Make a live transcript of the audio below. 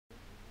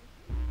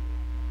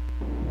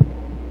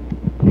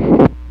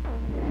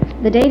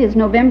The date is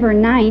November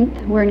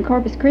 9th. We're in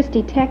Corpus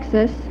Christi,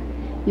 Texas.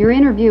 Your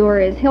interviewer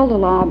is Hilda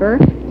Lauber.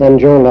 I'm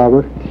Joe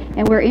Lauber.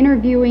 And we're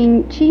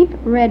interviewing Chief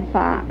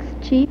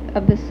Redfox, Chief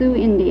of the Sioux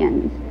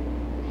Indians.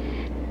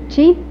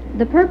 Chief,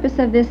 the purpose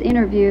of this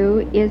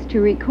interview is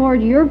to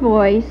record your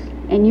voice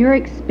and your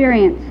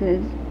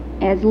experiences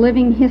as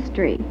living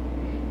history.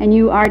 And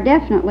you are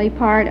definitely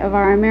part of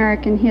our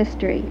American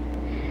history.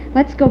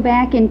 Let's go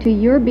back into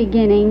your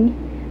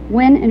beginning.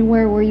 When and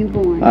where were you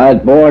born? I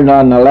was born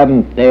on the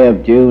 11th day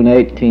of June,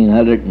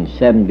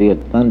 1870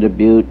 at Thunder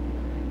Butte,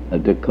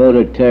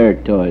 Dakota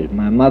Territory.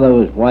 My mother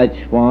was White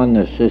Swan,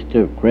 the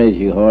sister of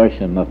Crazy Horse,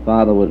 and my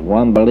father was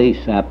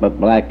Wombley Sapper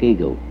Black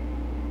Eagle.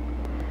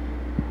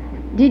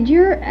 Did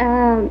your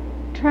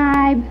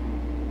tribe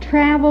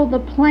travel the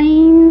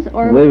plains,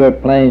 or? We were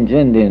Plains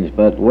Indians,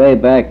 but way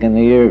back in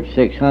the year of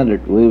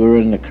 600, we were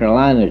in the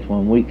Carolinas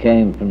when we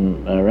came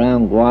from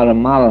around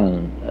Guatemala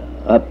and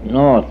up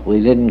north. We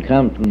didn't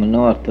come from the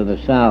north to the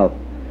south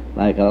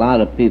like a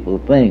lot of people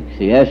think.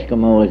 The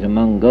Eskimo was a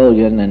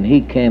Mongolian, and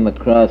he came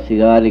across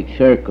the Arctic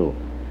Circle.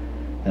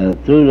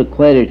 Through the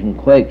craters and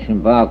quakes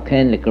and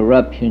volcanic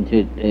eruptions,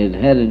 it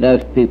headed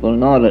us people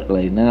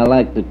northerly. Now,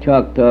 like the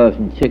Choctaws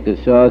and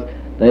Chickasaws,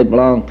 they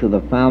belong to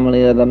the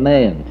family of the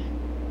Mayans.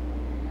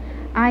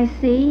 I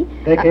see.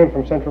 They came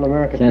from Central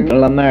America,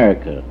 Central too?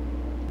 America.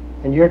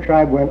 And your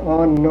tribe went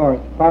on north,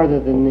 farther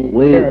than the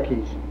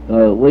Cherokees?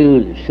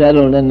 We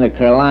settled in the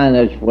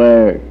Carolinas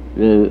where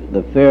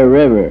the Fair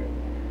River,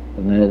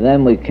 and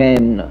then we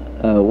came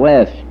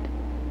west,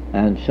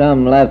 and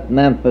some left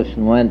Memphis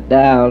and went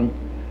down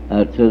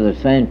to the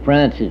St.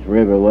 Francis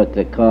River, what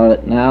they call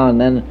it now, and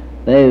then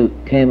they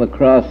came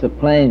across the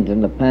plains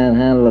in the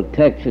panhandle of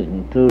Texas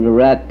and through the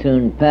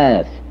Raccoon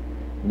Pass,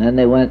 and then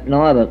they went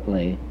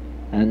northerly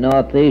and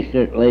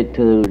northeasterly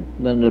to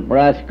the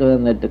Nebraska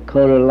and the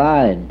Dakota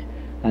lines,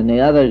 and the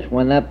others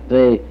went up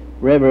the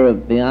river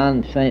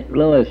beyond St.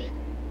 Louis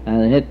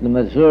and hit the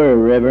Missouri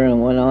River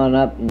and went on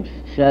up and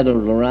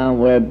settled around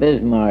where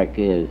Bismarck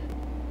is,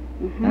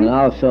 and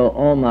also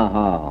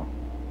Omaha,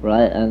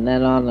 right, and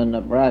then on the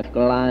Nebraska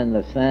line,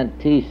 the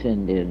Santee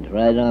Indians,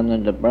 right on the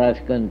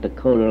Nebraska and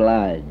Dakota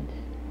lines.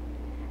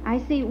 I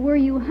see. Were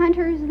you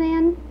hunters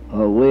then?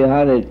 Oh, we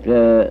hunted,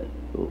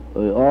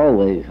 we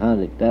always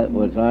hunted. That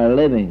was our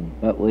living.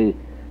 But we,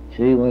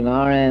 see, when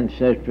our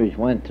ancestors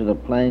went to the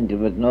plains, there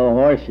was no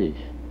horses.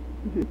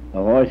 The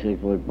horses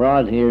were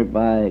brought here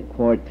by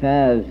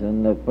Cortez,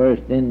 and the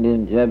first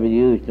Indians ever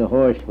used a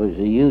horse was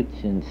the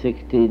Utes in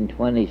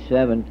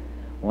 1627,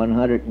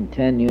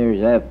 110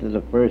 years after the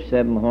first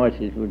 7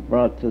 horses were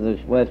brought to this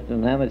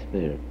western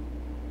hemisphere.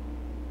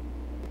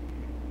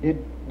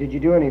 Did you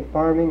do any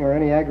farming or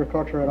any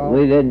agriculture at all?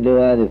 We didn't do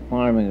any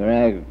farming or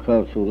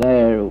agriculture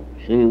there.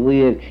 See,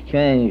 we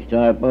exchanged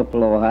our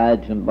buffalo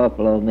hides and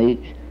buffalo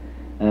meats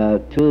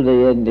to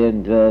the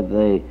Indians of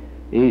the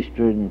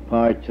eastern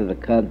parts of the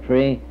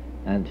country,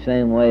 and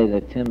same way the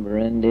timber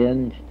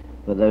Indians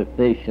for their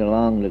fish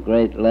along the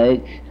Great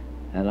Lakes,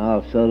 and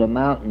also the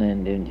mountain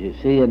Indians. You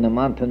see, in the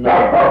month of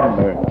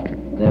November,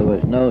 there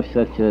was no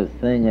such a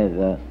thing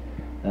as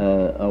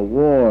a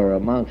war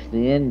amongst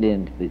the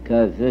Indians,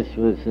 because this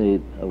was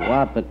the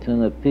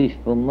Wahpeton, a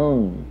peaceful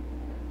moon,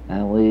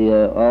 and we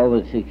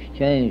always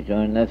exchanged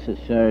our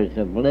necessaries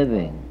of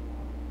living.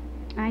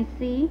 I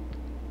see.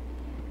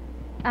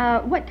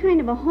 What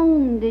kind of a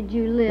home did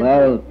you live in?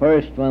 Well,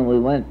 first when we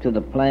went to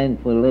the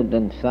plains, we lived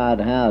in sod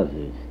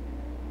houses,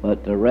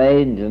 but the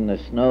rains and the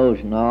snows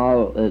and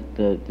all,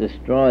 it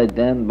destroyed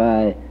them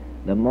by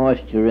the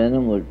moisture in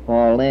them would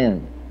fall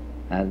in.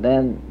 And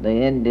then the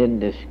Indian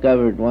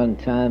discovered one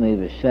time he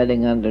was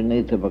sitting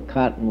underneath of a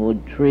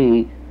cottonwood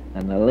tree,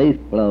 and the leaf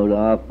blowed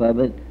off of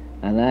it,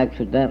 and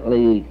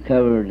accidentally he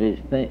covered his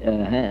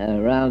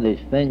around his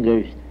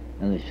fingers,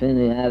 and he seen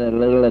he had a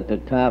little at the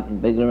top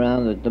and big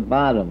around at the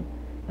bottom.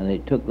 And they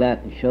took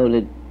that and showed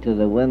it to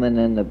the women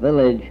in the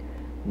village,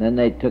 and then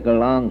they took a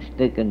long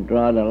stick and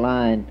drawed a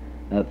line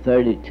of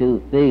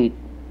 32 feet,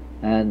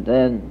 and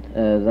then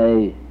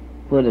they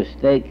put a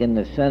stake in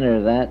the center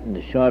of that, and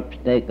a sharp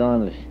stake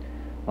on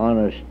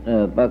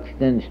a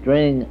buckskin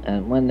string,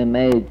 and when they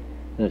made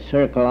the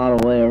circle all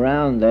the way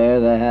around there,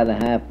 they had a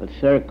half a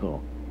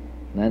circle.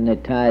 And then they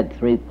tied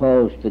 3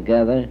 poles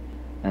together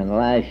and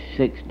lashed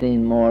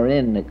 16 more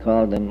in. They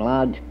called them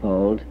lodge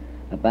poles,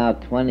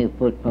 about 20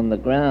 foot from the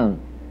ground.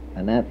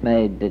 And that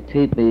made the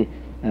teepee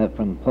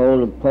from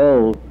pole to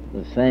pole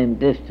the same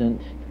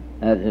distance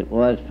as it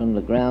was from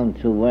the ground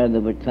to where they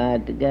were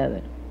tied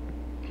together.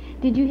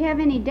 Did you have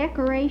any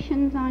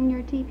decorations on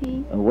your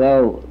teepees?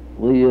 Well,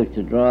 we used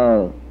to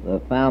draw the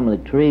family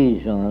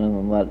trees on them,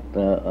 and what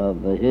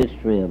of the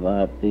history of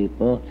our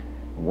people,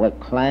 what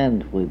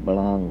clans we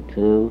belonged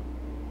to.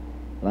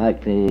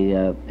 Like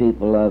the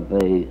people of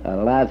the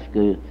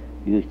Alaska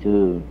used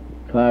to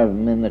carve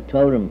them in the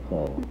totem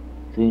pole.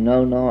 So you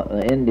know,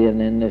 the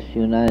Indian in this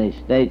United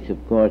States, of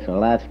course,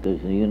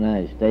 Alaska's the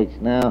United States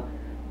now,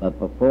 but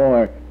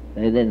before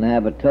they didn't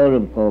have a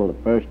totem pole.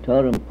 The first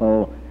totem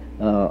pole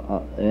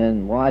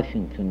in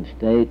Washington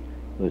State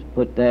was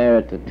put there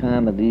at the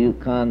time of the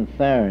Yukon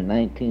Fair in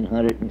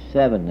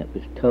 1907. It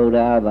was towed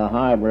out of the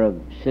harbor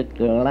of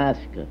Sitka,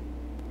 Alaska.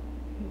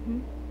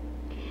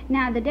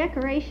 Now, the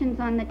decorations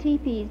on the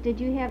teepees, did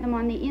you have them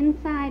on the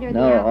inside or the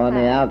No, outside? on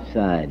the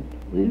outside.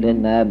 We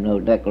didn't have no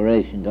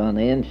decorations on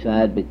the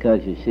inside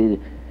because, you see,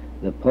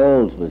 the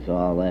poles was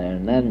all there.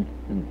 And then,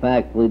 in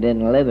fact, we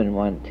didn't live in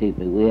one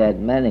teepee. We had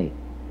many.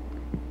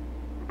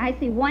 I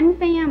see one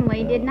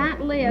family did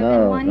not live in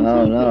No, one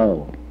no, teepee.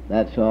 no.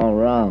 That's all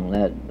wrong.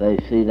 They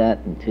see that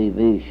in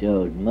TV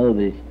shows,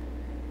 movies.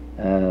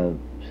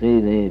 See,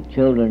 the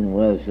children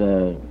was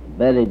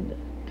bedded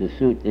to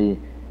suit the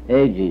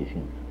ages,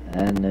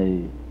 and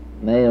the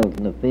males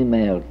and the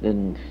females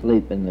didn't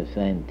sleep in the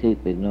same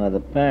teepee, nor the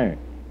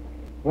parents.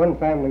 One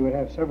family would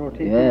have several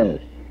teepees? Yes.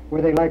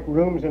 Were they like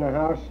rooms in a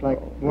house, like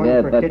one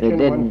Yeah, for but they kitchen,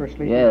 didn't. one for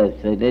sleeping? Yes,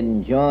 they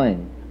didn't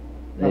join.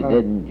 They Uh-huh.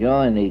 didn't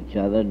join each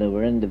other. They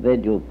were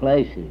individual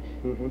places.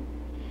 Mm-hmm.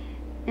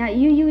 Now,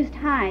 you used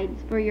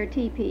hides for your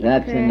teepees,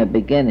 That's in the correct?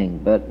 beginning,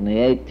 but in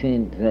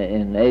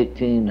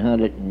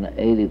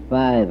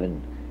 1885,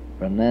 and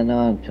from then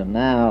on to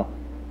now,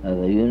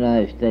 the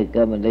United States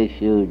government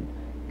issued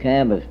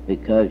canvas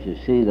because, you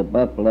see, the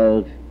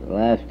buffaloes, the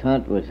last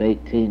hunt was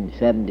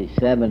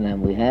 1877,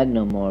 and we had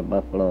no more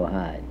buffalo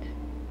hides.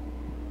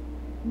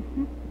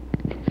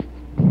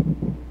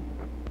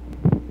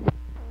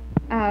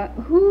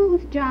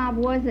 Whose job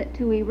was it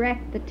to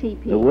erect the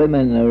teepee? The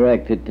women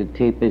erected the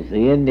teepees.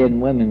 The Indian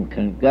women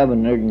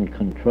governed and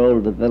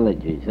controlled the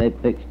villages. They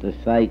picked the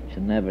sites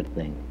and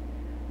everything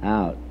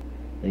out.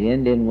 The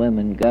Indian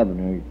women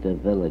governed the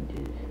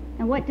villages.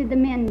 And what did the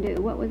men do?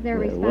 What was their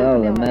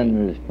Well, responsibility? the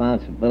men's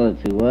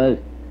responsibility was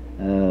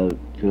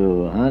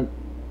to hunt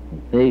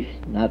and fish,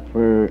 not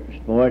for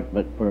sport,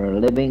 but for a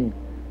living,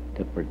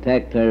 to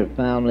protect their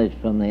families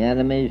from the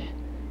enemies,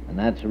 and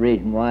that's the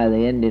reason why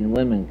the Indian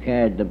women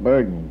carried the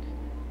burdens,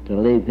 to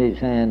leave his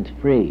hands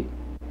free,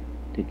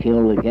 to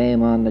kill the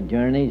game on the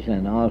journeys,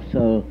 and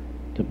also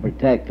to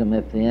protect them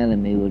if the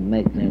enemy would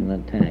make an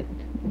attack.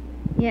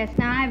 Yes,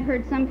 now I've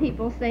heard some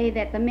people say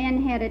that the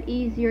men had it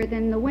easier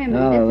than the women.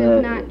 No, This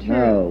is not true.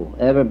 no,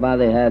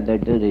 everybody had their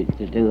duties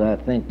to do. I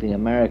think the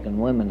American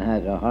women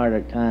had a harder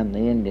time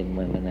than the Indian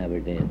women ever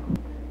did,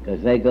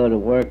 because they go to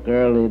work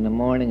early in the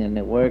morning and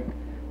they work,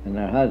 and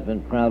their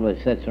husband probably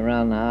sits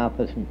around the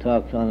office and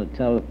talks on the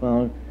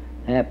telephone.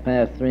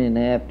 3:30 in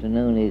the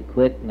afternoon he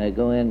quit, and they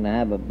go in and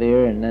have a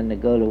beer, and then they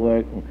go to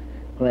work and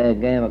play a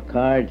game of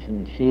cards,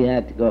 and she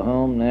had to go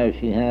home. There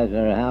she has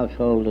her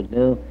household to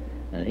do.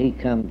 And he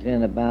comes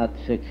in about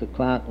 6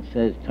 o'clock and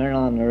says, "Turn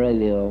on the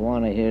radio, I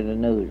want to hear the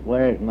news.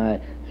 Where's my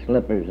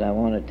slippers? I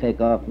want to take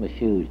off my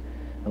shoes.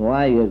 And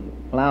why your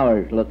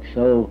flowers look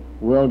so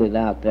wilted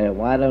out there?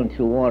 Why don't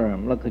you water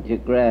them? Look at your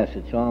grass,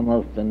 it's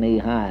almost knee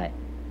high."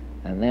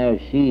 And there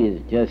she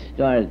is, just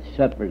started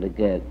supper to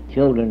get,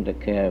 children to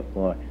care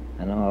for,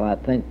 and all. I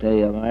think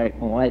the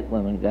American white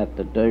women got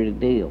the dirty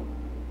deal.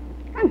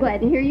 I'm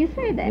glad to hear you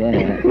say that.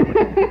 Yeah.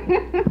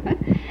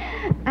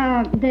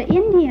 The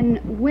Indian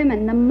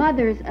women, the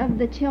mothers of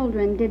the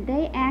children, did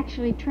they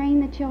actually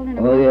train the children?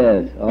 Oh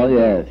yes, They oh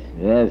did. yes,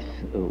 yes.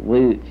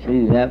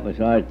 That was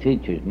our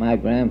teachers. My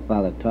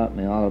grandfather taught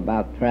me all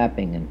about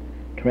trapping and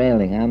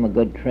trailing. I'm a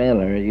good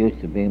trailer. It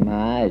used to be.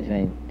 My eyes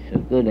ain't so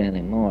good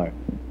anymore,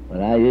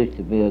 but I used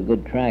to be a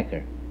good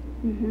tracker.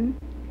 Mm-hmm.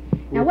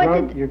 Now,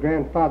 what did Your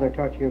grandfather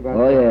taught you about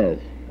Oh that? yes,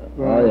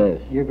 oh yes.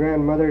 Your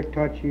grandmother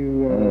taught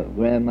you...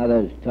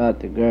 Grandmothers taught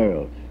the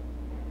girls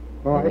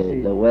oh, I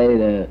see. the way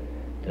to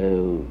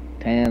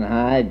tan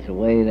hides, the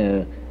way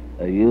to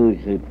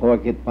use the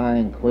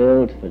porcupine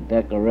quills for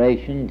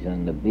decorations,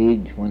 and the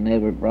beads when they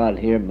were brought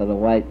here by the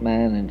white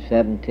man in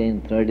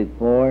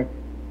 1734,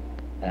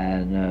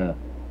 and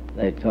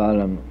they taught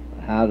them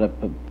how to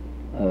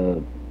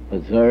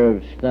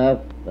preserve stuff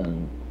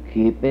and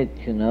keep it,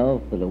 you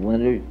know, for the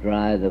winters,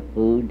 dry the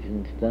foods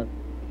and stuff.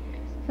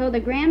 So the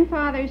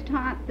grandfathers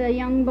taught the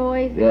young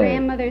boys, the Yes.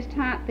 grandmothers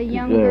taught the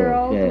young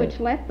girls, girls, yes. which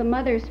left the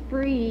mothers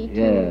free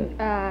to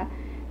Yes.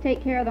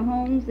 take care of the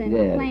homes and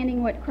Yes.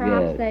 planting what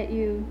crops Yes. that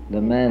you... The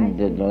I men see.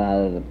 did a lot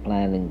of the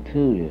planting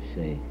too, you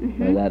see.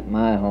 Mhm. But at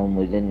my home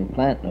we didn't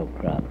plant no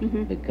crops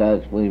Mhm.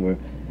 because we were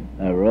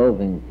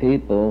roving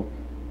people,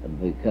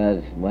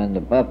 because when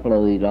the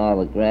buffalo eat all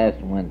the grass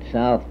and went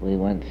south, we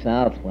went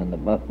south. When the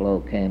buffalo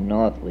came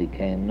north, we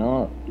came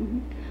north.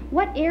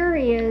 What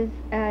areas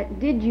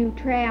did you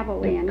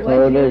travel in?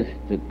 Was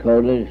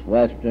Dakotas,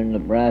 western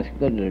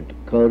Nebraska, the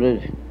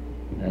Dakotas,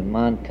 and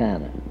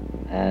Montana,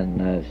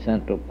 and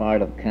central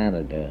part of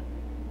Canada,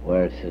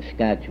 where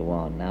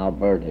Saskatchewan,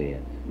 Alberta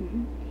is.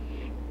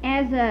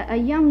 As a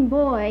young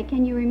boy,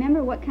 can you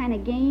remember what kind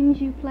of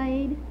games you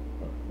played?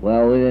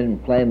 Well, we didn't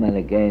play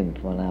many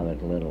games when I was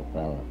a little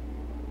fella.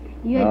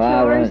 You had No,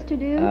 I chores went- to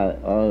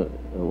do?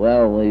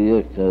 Well, we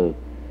used to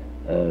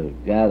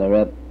gather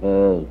up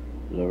the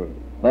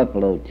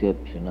buffalo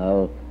chips, you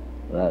know,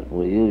 that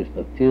we used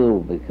for fuel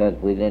because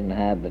we didn't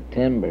have the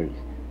timbers.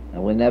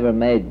 And we never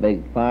made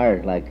big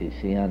fires like you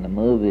see on the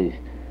movies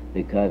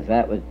because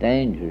that was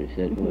dangerous.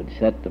 It would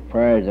set the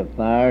prairies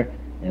afire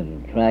It'll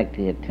attract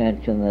the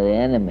attention of the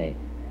enemy.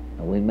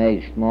 And we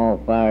made small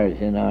fires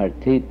in our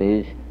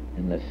teepees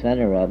in the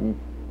center of them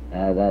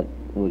that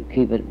would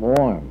keep it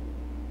warm.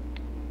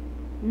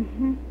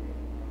 Mm-hmm.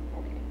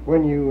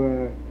 When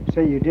you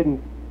say you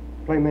didn't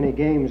play many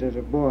games as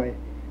a boy,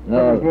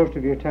 No. what was most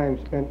of your time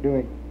spent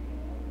doing?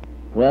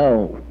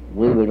 Well,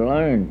 we would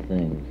learn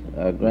things.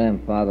 Our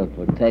grandfathers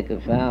would take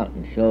us out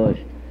and show us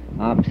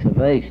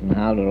observation,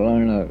 how to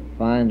learn to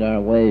find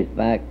our ways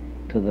back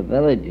to the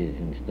villages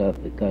and stuff,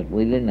 because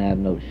we didn't have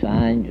no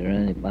signs or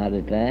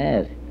anybody to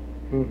ask.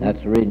 Mm-hmm.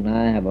 That's the reason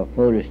I have a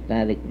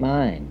photostatic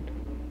mind.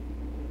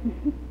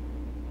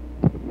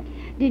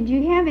 Did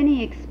you have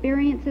any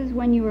experiences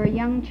when you were a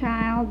young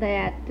child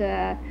that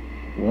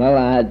Well,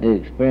 I had the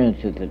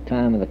experience at the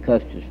time of the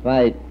Custer's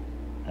fight,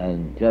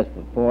 and just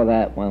before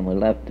that, when we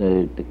left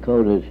the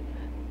Dakotas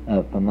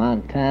for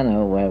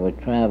Montana, where we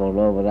traveled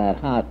over that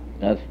hot,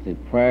 dusty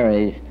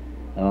prairies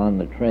on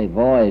the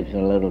travois, the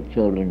little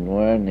children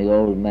were, and the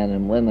old men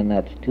and women,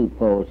 that's 2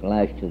 poles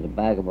lashed to the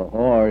back of a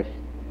horse.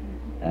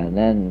 And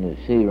then, you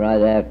see,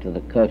 right after the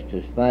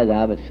Custer's fight,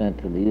 I was sent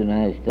to the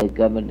United States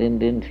Government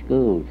Indian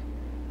Schools.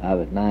 I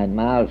was 9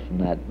 miles from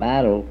that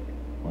battle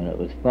when it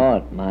was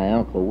fought. My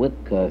uncle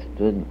whipped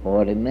Custer in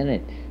 40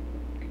 minutes.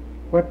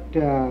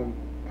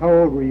 How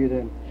old were you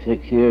then?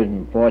 6 years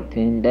and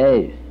 14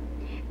 days.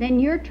 then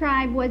your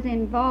tribe was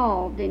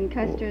involved in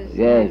Custer's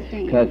Yes,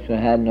 stand? Custer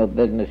had no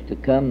business to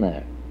come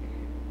there.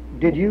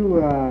 Did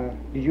you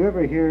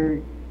ever hear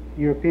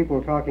your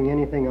people talking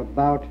anything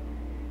about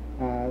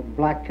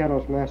Black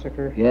Kettle's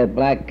massacre? Yeah,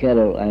 Black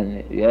Kettle,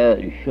 and yeah,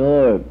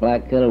 sure,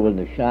 Black Kettle was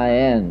the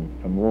Cheyenne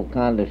from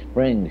Wakanda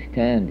Springs,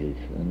 Kansas,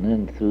 and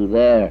then through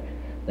there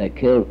they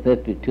killed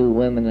 52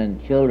 women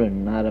and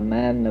children, not a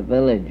man in the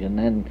village, and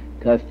then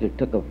Custer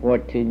took a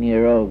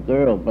 14-year-old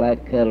girl,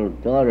 Black Kettle's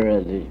daughter,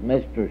 as his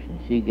mistress, and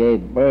she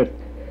gave birth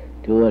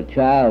to a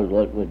child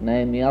that was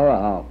named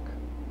Yellowhawk.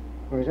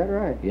 Oh, is that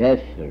right?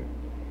 Yes, sir.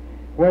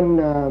 When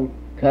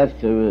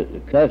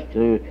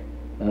Custer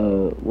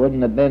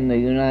wouldn't have been the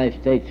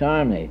United States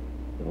Army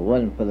if it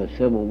wasn't for the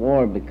Civil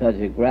War, because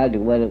he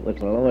graduated with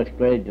the lowest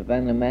grades of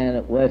any man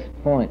at West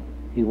Point.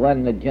 He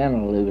wasn't a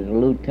general, he was a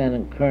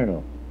lieutenant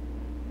colonel.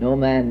 No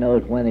man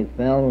knows when he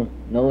fell,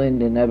 no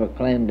Indian ever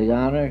claimed the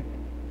honor.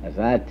 As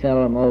I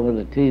tell him over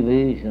the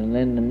TVs and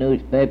in the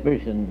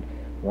newspapers in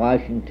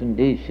Washington,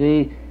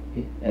 D.C.,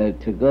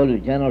 to go to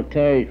General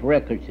Terry's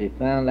records, he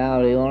found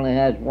out he only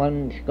has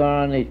 1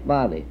 scar on his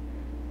body.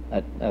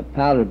 A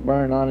powder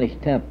burn on his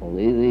temple.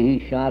 Either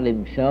he shot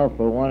himself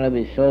or one of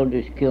his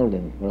soldiers killed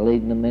him for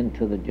leading him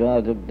into the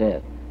jaws of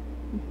death.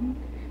 Mm-hmm.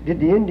 did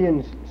the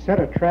Indians set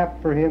a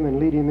trap for him and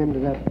lead him into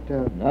that?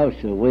 No,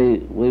 sir. We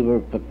were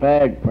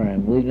prepared for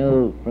him. We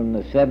knew from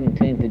the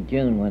 17th of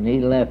June when he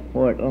left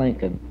Fort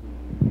Lincoln,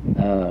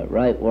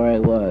 right where he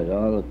was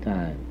all the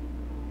time.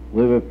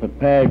 We were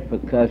prepared for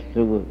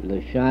Custer with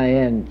the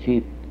Cheyenne,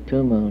 Chief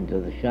Tumoons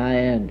of the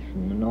Cheyennes,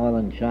 from the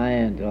northern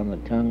Cheyennes on the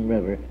Tongue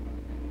River.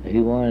 He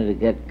wanted to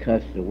get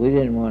Custer. We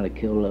didn't want to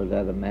kill those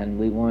other men.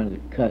 We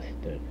wanted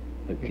Custer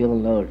to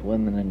kill those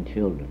women and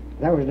children.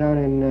 That was down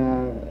in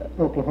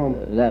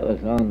Oklahoma. That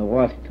was on the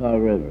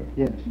Washita River.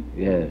 Yes.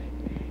 Yes.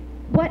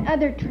 What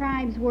other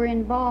tribes were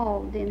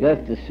involved in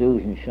Just this? the Sioux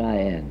and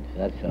Cheyennes,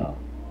 that's all.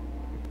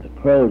 The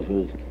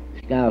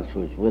Scouts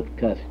was with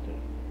Custer.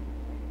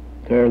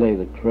 Curly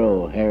the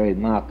Crow, Harry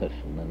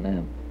Moccasin, and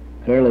them.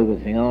 Curly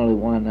was the only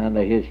one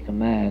under his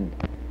command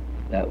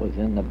that was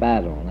in the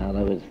battle. Now,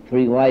 there was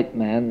 3 white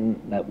men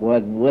that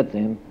wasn't with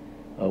him.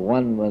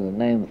 One was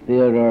named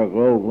Theodore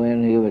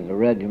Grovewind. He was a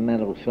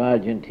regimental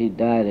sergeant. He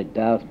died at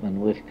Dousman,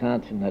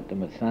 Wisconsin, at the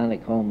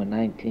Masonic Home in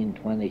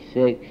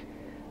 1926.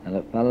 And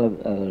a fellow,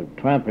 a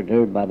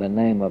trumpeter by the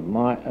name of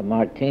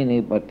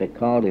Martini, but they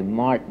called him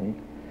Martin,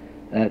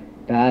 that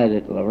died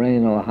at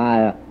Lorain,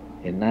 Ohio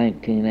in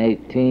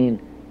 1918.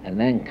 And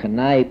then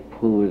Knipe,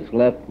 who was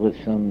left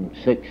with some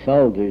 6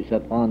 soldiers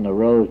up on the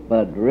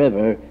Rosebud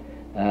River,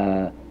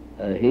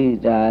 he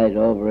died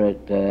over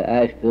at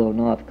Asheville,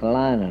 North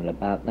Carolina in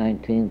about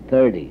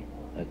 1930,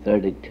 or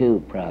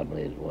 32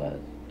 probably it was.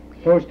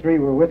 Those 3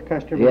 were with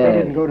Custer, but they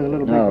didn't go to the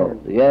Little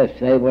Bighorn. Yes,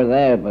 they were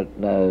there, but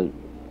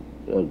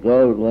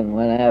Goldwyn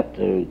went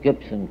after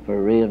Gibson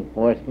for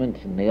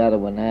reinforcements, and the other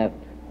one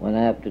went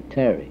after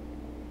Terry.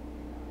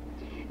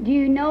 Do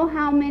you know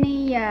how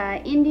many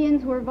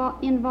Indians were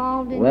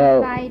involved in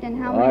the fight,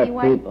 and how many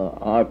white?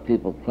 Our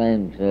people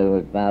claimed there were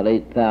about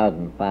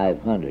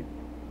 8,500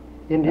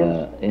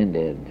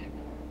 Indians?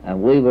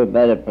 And we were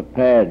better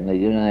prepared in the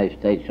United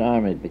States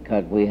Army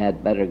because we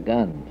had better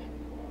guns.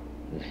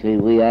 You see,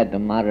 we had the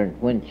modern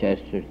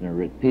Winchesters and the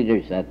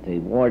repeaters that the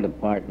War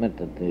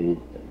Department at the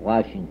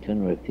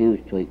Washington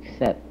refused to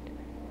accept.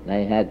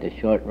 They had the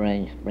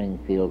short-range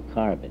Springfield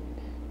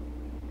carbines.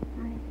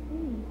 I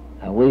see.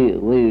 And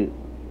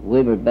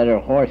we were better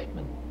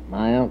horsemen.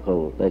 My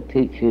uncle, they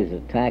teach his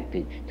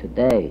tactics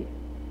today,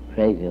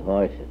 crazy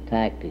horse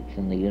tactics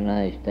in the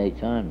United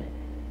States Army.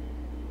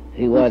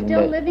 He wasn't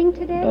still living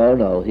today?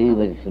 No, he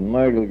was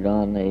murdered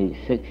on the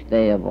 6th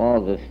day of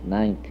August,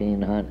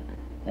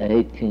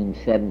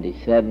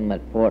 1877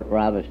 at Fort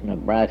Roberts,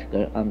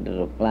 Nebraska, under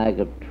the flag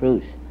of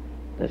truce,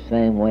 the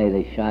same way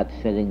they shot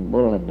Sitting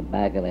Bull in the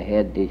back of the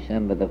head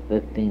December the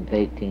 15th,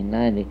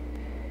 1890,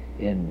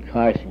 in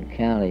Carson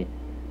County,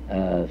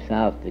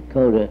 South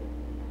Dakota,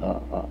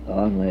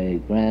 on the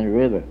Grand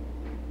River.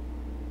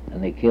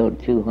 And they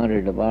killed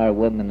 200 of our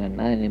women and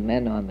 90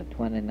 men on the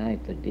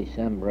 29th of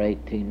December,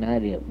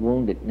 1890, at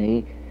Wounded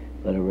Knee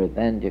for the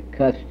revenge of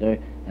Custer,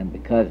 and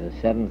because the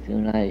 7th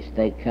United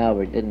States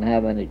Cavalry didn't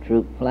have any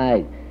troop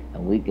flag,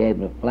 and we gave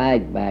the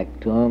flag back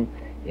to them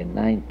in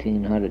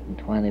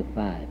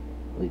 1925.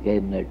 We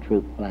gave them their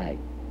troop flag.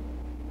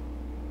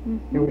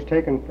 It was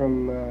taken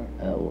from...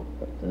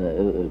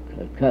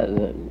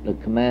 the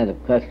command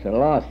of Custer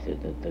lost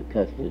it at the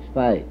Custer's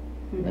fight.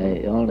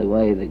 The only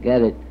way to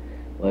get it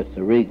was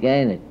to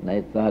regain it, and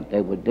they thought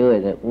they would do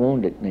it at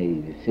Wounded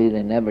Knee. You see,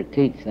 they never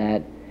teach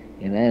that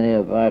in any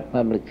of our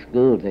public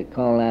schools. They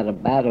call that a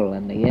battle,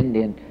 and the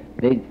Indian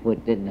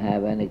Bigfoot didn't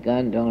have any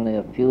guns, only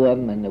a few of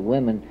them, and the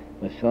women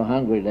were so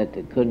hungry that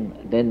they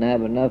didn't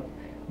have enough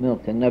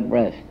milk in their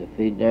breasts to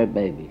feed their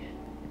babies.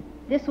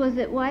 This was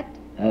at what?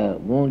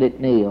 Wounded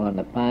Knee on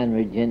the Pine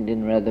Ridge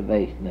Indian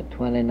Reservation, the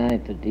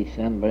 29th of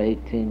December,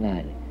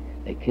 1890.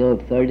 They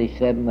killed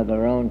 37 of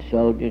their own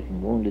soldiers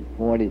and wounded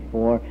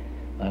 44,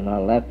 and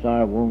left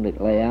our wounded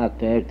lay out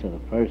there till the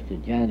 1st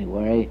of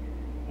January,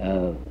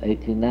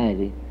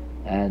 1890,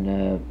 and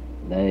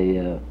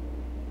they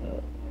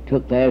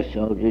took their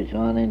soldiers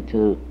on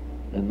into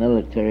the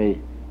military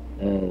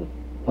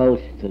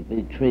posts to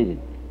be treated,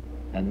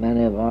 and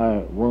many of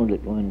our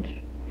wounded ones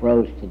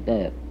froze to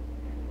death.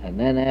 And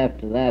then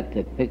after that,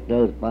 they picked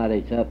those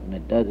bodies up and they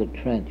dug a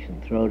trench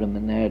and threw them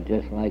in there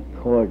just like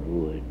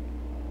cordwood.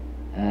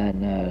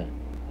 And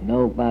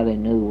nobody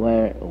knew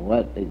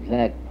what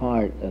exact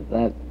part of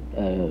that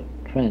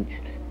trench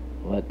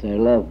what their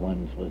loved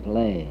ones was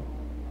laying.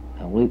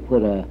 And we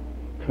put a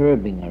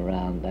curbing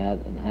around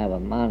that and have a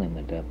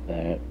monument up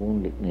there at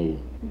Wounded Knee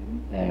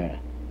there.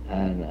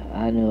 And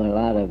I knew a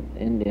lot of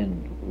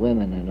Indian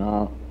women and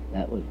all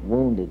that was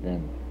wounded,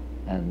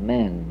 and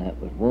men that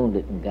was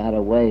wounded and got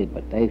away,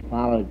 but they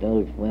followed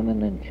those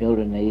women and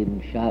children. They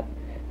even shot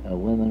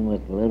women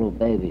with little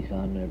babies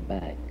on their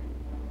back.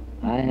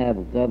 I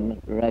have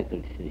government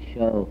records to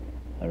show,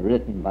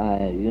 written by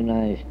a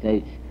United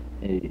States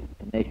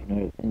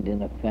Commissioner of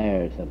Indian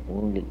Affairs of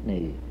Wounded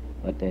Knee,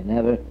 but they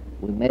never,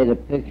 we made a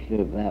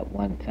picture of that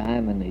one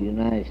time and the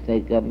United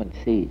States government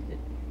seized it.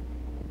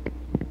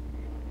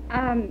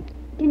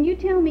 Can you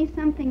tell me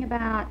something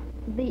about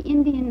the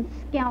Indian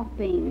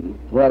scalping?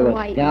 Well,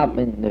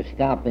 the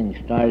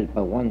scalping started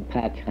by one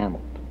Patch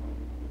Hamilton.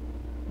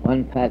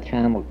 One Patch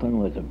Hamilton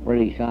was a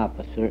British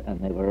officer, and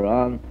they were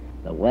on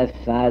the west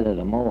side of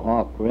the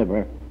Mohawk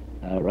River,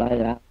 right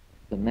out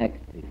the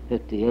Mexico,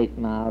 58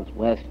 miles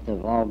west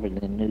of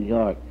Albany, New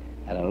York,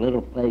 at a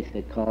little place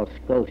they call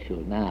Scotia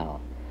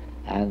now.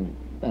 And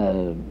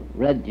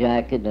Red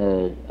Jacket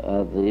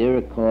of the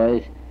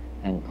Iroquois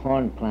and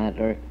Corn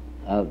Planter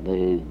of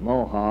the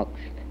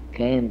Mohawks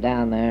came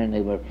down there, and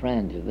they were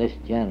friends of this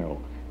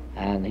general.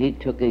 And he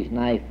took his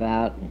knife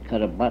out and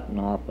cut a button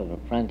off of a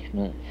French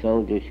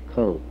soldier's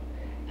coat,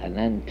 and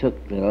then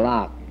took the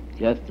lock,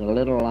 just a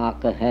little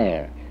lock of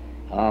hair,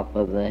 off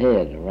of the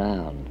head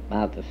around,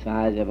 about the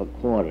size of a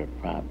quarter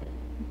probably,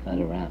 cut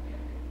around.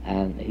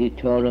 And he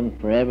told them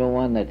for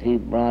everyone that he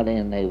brought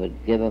in, they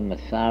would give him a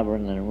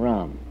sovereign and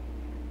rum.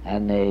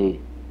 And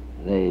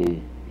the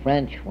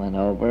French went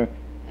over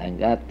and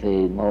got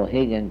the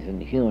Mohegans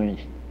and Hurons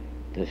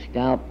to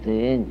scalp the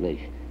English,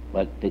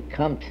 but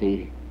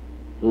Tecumseh,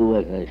 who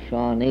was a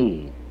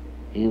Shawnee,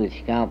 he would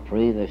scalp for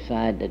either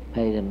side that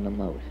paid him the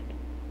most.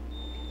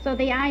 So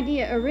the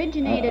idea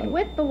originated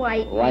with the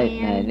white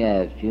man.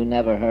 Yes. You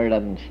never heard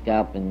of them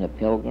scalping the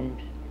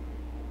Pilgrims?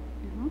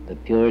 No. The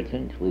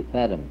Puritans? We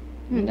fed them.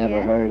 You never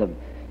Yes. heard of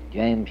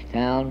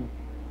Jamestown,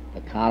 the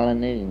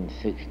colony in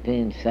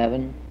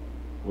 1607?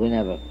 We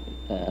never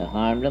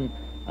harmed them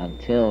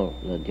until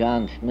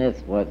John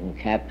Smith wasn't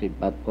captured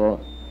by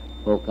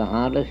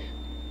Pocahontas.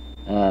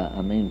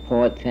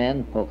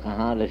 Powhatan,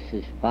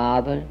 Pocahontas'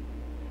 father.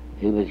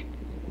 He was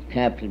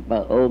captured by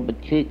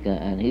Obachika,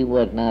 and he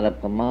was not a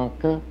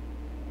Pamonka,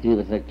 he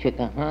was a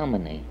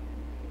Chickahominy.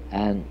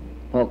 And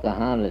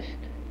Pocahontas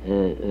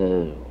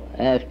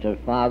asked her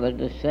father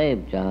to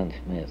save John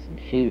Smith, and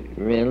she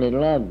really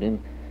loved him.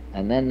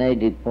 And then they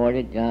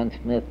deported John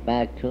Smith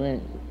back to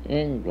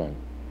England,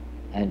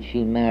 and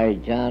she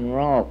married John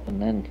Rolfe,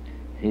 and then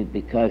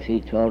because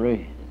he told her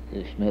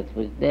Smith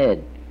was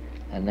dead.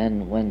 And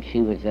then when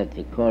she was at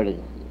the court of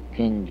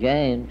King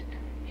James,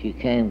 she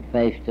came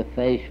face to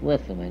face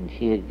with him, and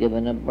she had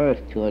given a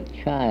birth to a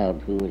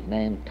child who was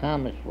named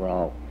Thomas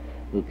Rolfe,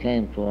 who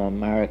came to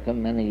America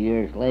many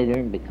years later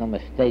and became a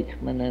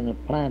statesman and a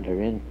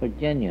planter in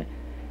Virginia.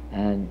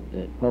 And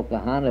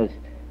Pocahontas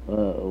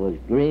was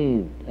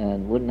grieved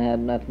and wouldn't have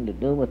nothing to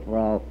do with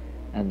Rolfe,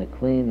 and the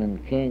Queen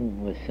and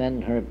King would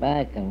send her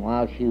back, and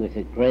while she was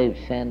at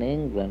Gravesend,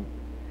 England,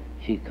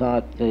 she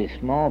caught the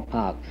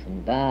smallpox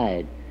and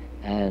died.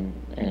 And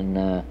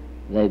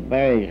they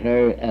buried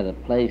her at a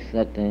place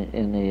that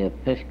in the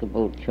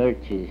Episcopal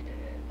churches,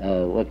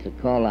 what they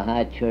call the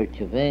High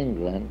Church of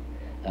England,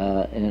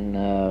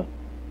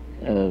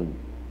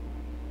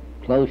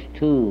 close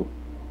to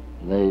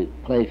the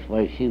place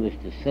where she was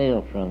to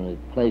sail from, a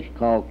place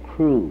called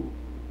Crewe,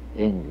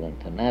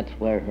 England, and that's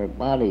where her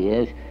body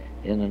is,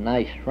 in a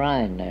nice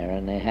shrine there,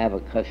 and they have a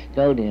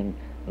custodian,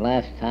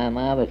 last time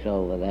I was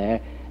over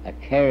there,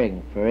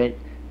 caring for it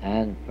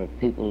and for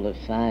people to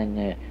sign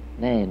their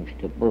names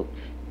to books.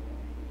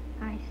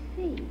 I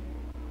see.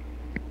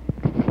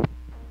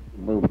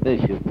 Well,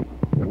 Bishop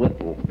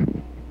Whipple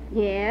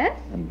Yes?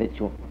 and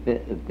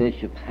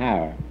Bishop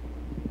Hare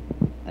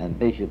and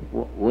Bishop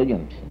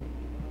Williamson.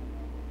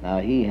 Now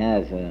he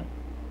has a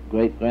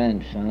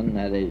great-grandson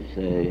that is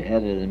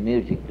head of the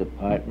music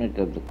department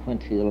of the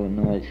Quincy,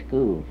 Illinois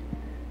schools,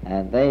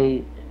 and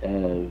they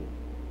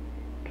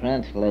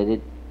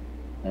translated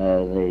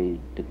the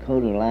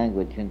Dakota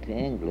language into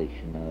English,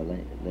 you know,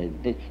 the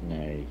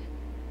dictionaries,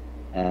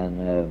 and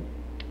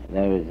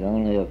there is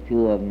only a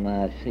few of them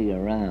I see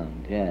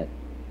around yet.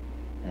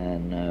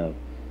 And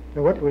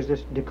Now, what was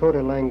this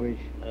Dakota language?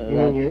 You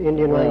mean your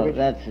Indian language?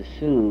 Well, that's a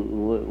Sioux.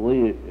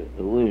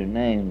 We're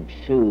named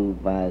Sioux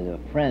by the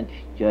French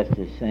just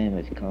the same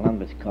as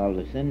Columbus called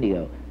us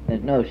Indio.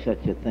 There's no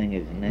such a thing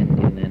as an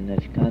Indian in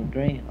this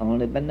country,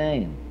 only by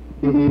name.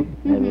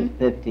 Mm-hmm. There was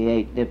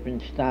 58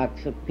 different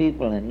stocks of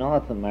people in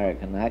North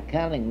America, not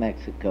counting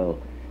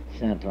Mexico,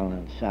 Central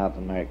and South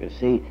America.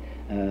 See,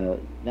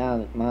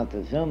 down at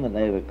Montezuma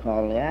they were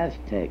called the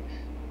Aztecs.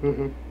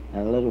 Mm-hmm.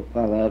 A little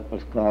fellow that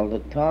was called the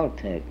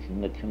Toltecs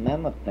and the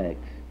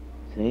Chimemepecs.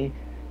 See?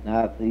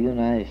 Now, if the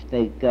United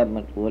States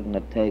government wouldn't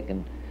have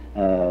taken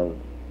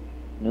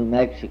New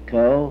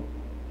Mexico,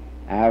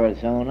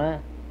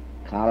 Arizona,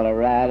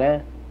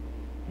 Colorado,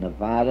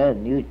 Nevada,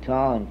 and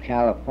Utah, and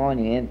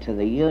California into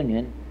the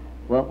Union,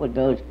 what would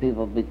those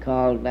people be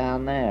called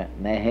down there?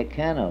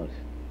 Mexicanos.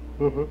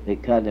 Mm-hmm.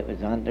 Because it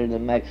was under the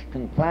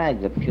Mexican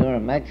flag. The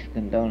pure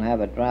Mexican don't have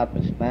a drop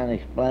of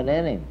Spanish blood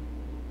in him.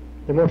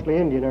 They're mostly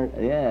Indian, aren't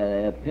they? Yeah,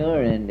 they're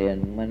pure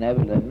Indian.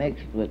 Whenever they're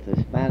mixed with the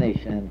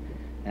Spanish and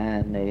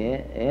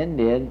the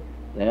Indian,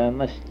 they're a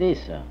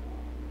mestizo.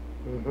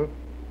 Mm-hmm.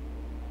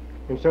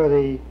 And so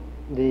the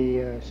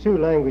Sioux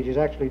language is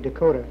actually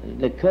Dakota.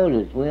 The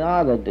Dakotas, we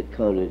are the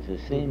Dakotas. The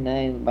Sioux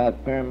named by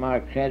Père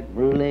Marquette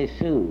Brûlé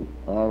Sioux,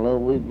 although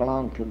we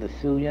belong to the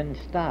Siouxan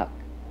stock.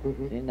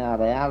 Mm-hmm. See, now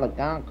the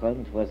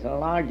Algonquins was the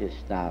largest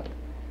stock.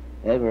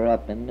 They were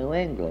up in New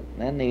England.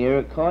 Then the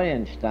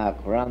Iroquoian stock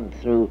run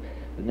through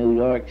New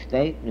York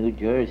State, New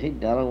Jersey,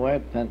 Delaware,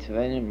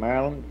 Pennsylvania,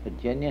 Maryland,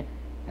 Virginia,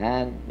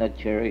 and the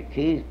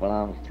Cherokees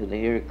belongs to the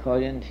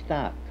Iroquoian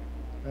stock.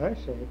 I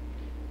see.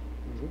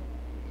 Mm-hmm.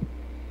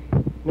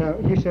 Now,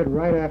 you said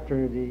right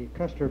after the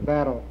Custer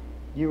battle,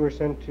 you were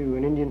sent to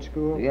an Indian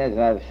school? Yes,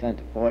 I was sent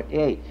to Fort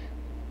Yates.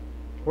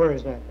 Where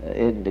is that?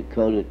 In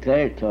Dakota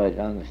Territory,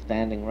 on the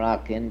Standing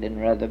Rock Indian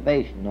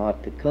Reservation,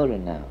 North Dakota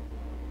now.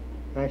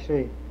 I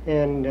see.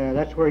 And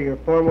that's where your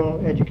formal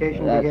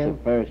education That's began?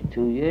 the first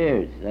 2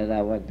 years that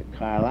I went to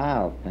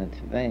Carlisle,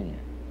 Pennsylvania.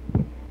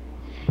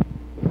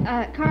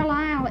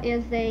 Carlisle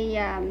is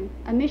a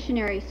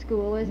missionary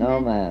school, isn't No,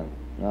 it? ma'am.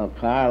 No,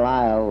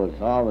 Carlisle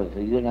was always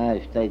a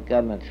United States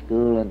government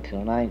school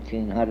until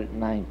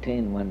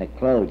 1919 when they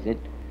closed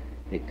it,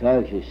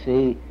 because, you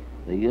see,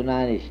 the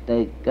United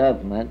States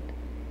government,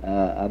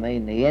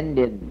 the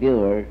Indian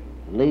Bureau,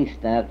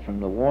 leased that from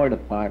the War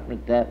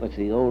Department. That was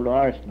the old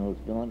arsenals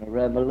during the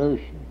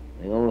Revolution.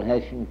 The old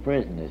Hessian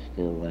prison is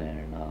still there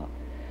and all.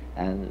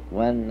 And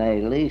when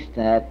they leased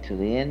that to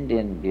the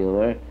Indian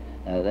Bureau,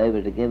 they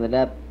were to give it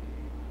up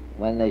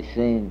when they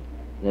seen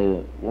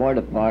the War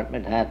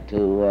Department had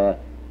to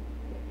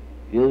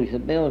use the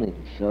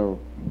building. So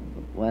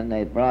when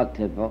they brought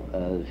the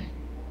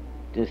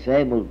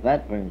disabled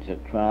veterans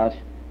across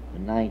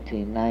in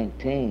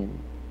 1919,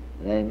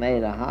 they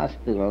made a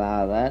hospital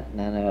out of that and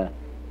then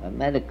a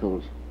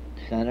medical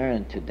center,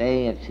 and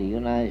today it's the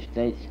United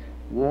States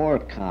War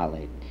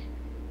College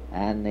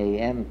and the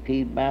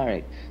MP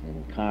Barracks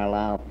in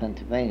Carlisle,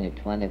 Pennsylvania,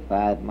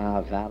 25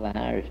 miles out of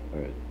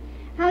Harrisburg.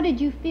 How did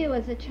you feel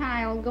as a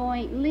child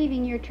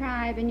leaving your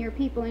tribe and your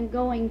people and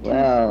going to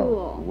Well,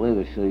 school? we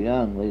were so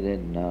young we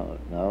didn't know.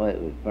 No,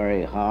 it was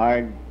very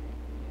hard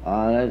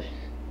on us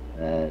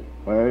at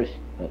first,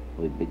 but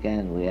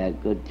we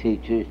had good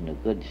teachers and a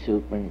good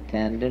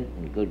superintendent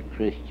and good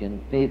Christian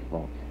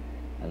people.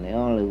 And the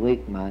only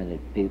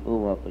weak-minded people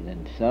what would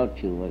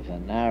insult you was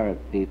an Arab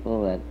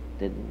people that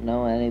didn't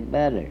know any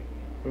better.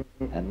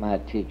 And my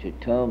teacher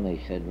told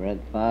me, said,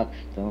 "Red Fox,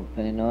 don't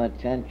pay no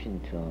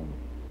attention to them."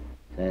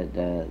 Said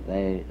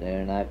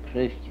they're not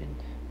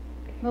Christians.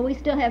 Well, we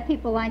still have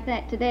people like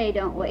that today,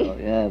 don't we? Oh,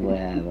 yeah, we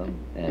have them.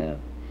 Yeah,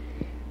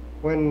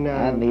 When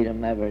I meet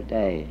them every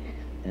day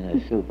in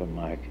a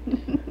supermarket.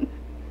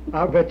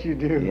 I'll bet you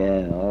do.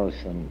 Yeah, all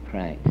some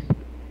cranks.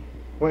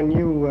 When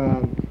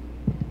you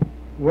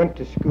went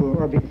to school,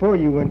 or before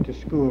you went to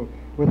school,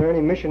 were there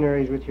any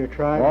missionaries with your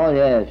tribe? Oh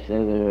yes, they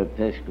were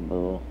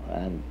Episcopal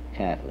and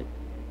Catholic.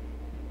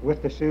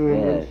 with the Sioux Yes,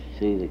 Indians?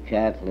 see, the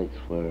Catholics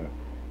were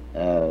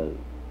uh,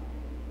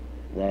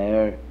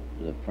 there,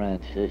 the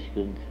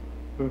Franciscans,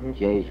 Mm-hmm.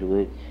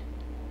 Jesuits,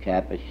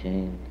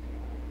 Capuchins,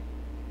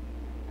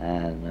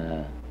 and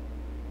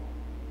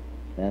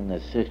then the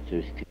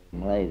sisters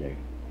came later.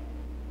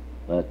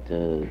 But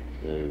the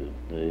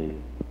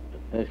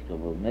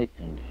Episcopal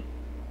missions,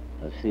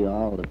 see,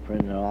 all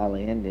the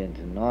Indians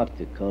in North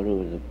Dakota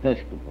was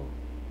Episcopal,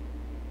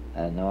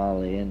 and all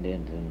the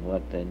Indians in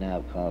what they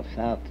now call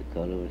South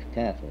Dakota was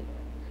Catholic.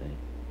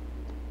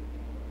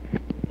 See,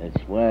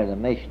 it's where the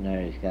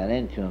missionaries got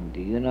into them. Do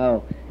you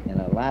know in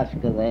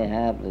Alaska they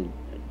have the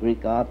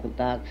Greek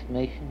Orthodox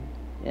mission?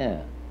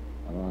 Yeah,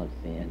 amongst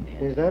the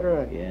Indians. Is that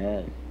right?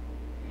 Yes.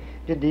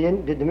 Did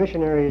the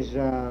missionaries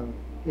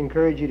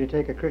encourage you to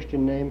take a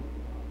Christian name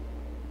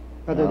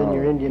other than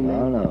your Indian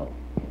name?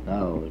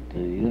 No. The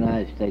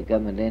United States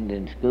government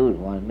Indian schools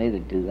wanted me to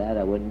do that.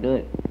 I wouldn't do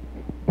it.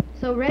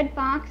 So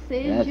Redfox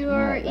is That's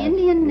your that's-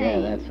 Indian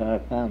name. Yeah, that's our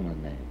family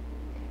name.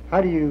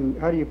 How do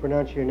you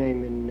pronounce your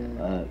name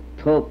in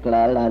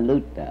Tokla La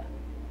Luta.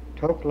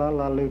 Tokla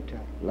La Luta?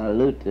 La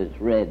Luta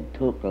is red.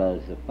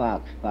 Tokla is a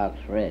fox. Fox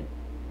red.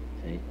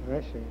 See?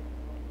 I see.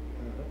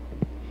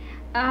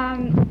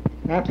 Um,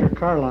 After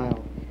Carlisle,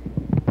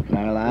 where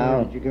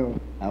Carlisle. did you go?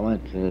 I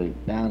went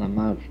down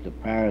amongst the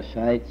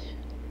parasites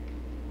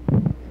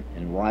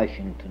in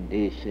Washington,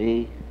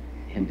 D.C.,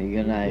 in the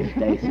United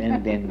States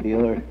Indian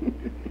Bureau.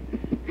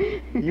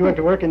 You went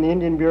to work in the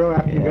Indian Bureau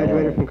after you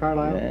graduated from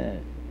Carlisle? Yeah.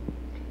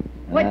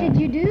 what did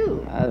you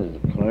do? I was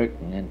a clerk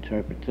and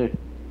interpreter,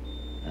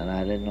 and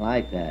I didn't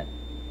like that.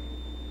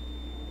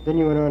 Then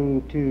you went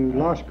on to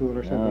law school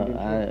or something,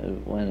 No, didn't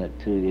you? I went at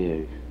 2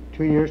 years.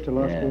 2 years to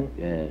law Yeah, school?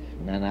 yes.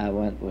 And then I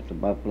went with the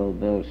Buffalo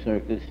Bill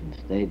Circus and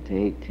stayed to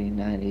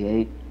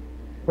 1898.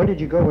 When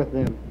did you go with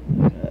them?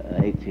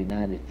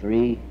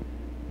 1893.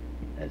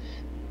 That's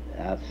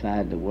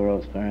outside the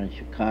World's Fair in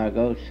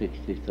Chicago,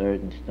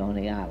 63rd and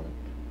Stony Island.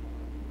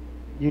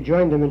 You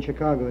joined them in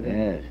Chicago then?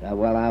 Yes.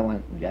 Well, I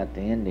went and got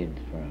the Indians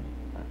for 'em.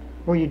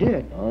 Oh, you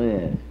did? Oh,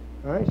 yes.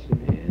 I see.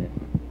 Yeah.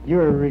 You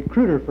were a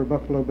recruiter for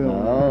Buffalo Bill.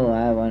 Oh,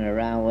 I went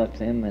around with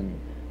him,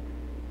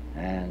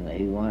 and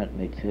he wanted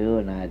me to,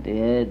 and I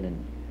did,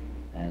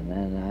 and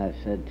then I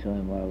said to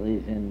him, well,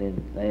 these Indians,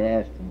 they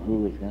asked him who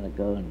was going to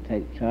go and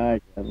take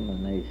charge of them,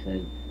 and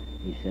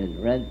he said,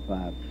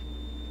 Redfox.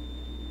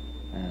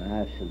 And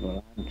I said,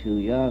 well, I'm too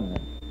young.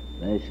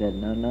 And they said,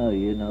 no,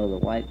 you know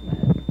the white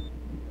man.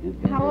 You've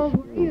been How to old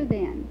were school." you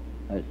then?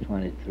 I was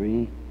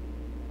 23.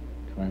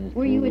 22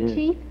 Were you a years.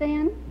 chief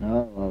then?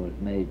 No, I was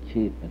made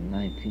chief in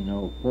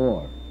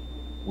 1904.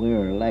 We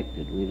were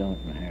elected. We don't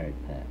inherit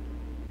that.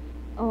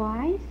 Oh,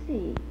 I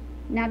see.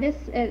 Now this,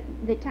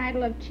 the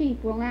title of chief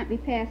will not be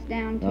passed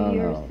down to No,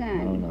 your no,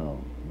 son. no.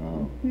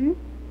 Hmm?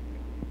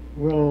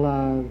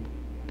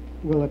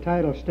 Will the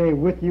title stay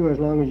with you as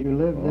long as you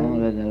live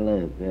Longer then? to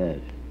live, yes.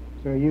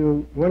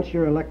 So once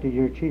you're elected,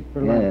 you're chief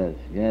for life?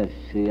 Yes.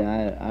 See,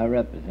 I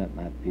represent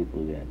my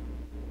people yet.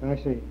 I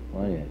see.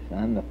 Oh, yes.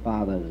 I'm the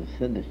father of the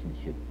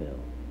Citizenship Bill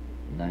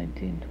in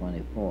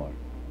 1924.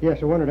 Yes,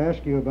 I wanted to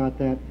ask you about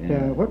that.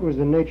 Yeah. What was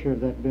the nature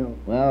of that bill?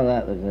 Well,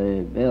 that was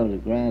a bill to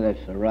grant us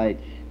the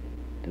rights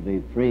to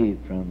be free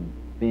from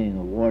being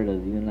a ward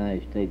of the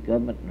United States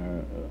government,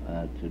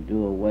 or to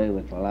do away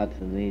with lots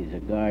of these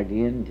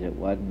guardians that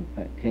wasn't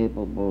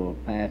capable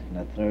of passing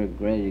a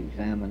third-grade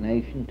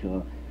examination to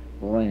a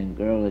boy and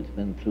girl that's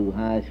been through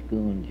high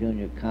school and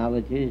junior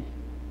colleges,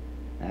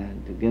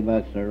 and to give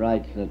us the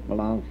rights that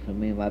belongs to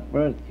me by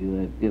birth. You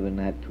have given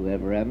that to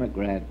every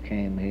emigrant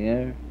came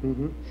here.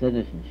 Mm-hmm.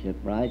 Citizenship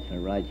rights,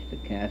 or rights to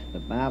cast a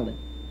ballot.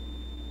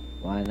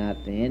 Why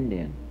not the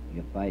Indian?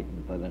 You're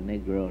fighting for the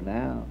Negro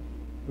now.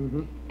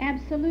 Mm-hmm.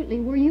 Absolutely.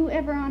 Were you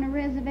ever on a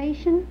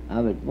reservation? I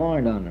was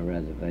born on a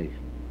reservation.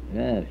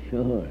 Yeah,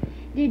 sure.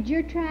 Did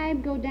your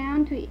tribe go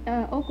down to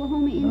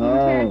Oklahoma Indian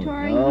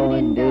Territory? No, You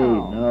didn't indeed,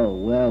 go. no.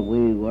 Well,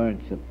 we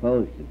weren't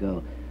supposed to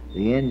go.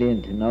 The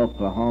Indians in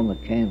Oklahoma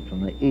came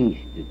from the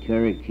east, the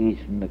Cherokees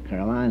from the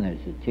Carolinas,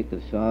 the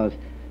Chickasaws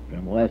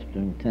from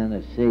western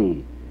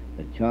Tennessee,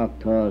 the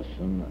Choctaws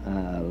from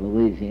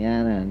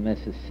Louisiana and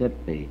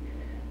Mississippi,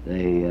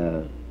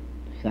 the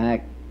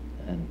Sac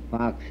and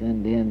Fox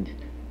Indians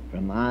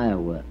from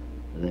Iowa,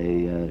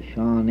 the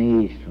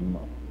Shawnees from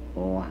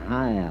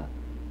Ohio,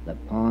 the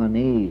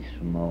Pawnees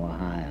from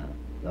Ohio,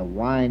 the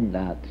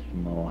Wyandots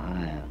from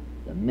Ohio,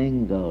 the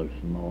Mingos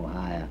from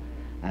Ohio.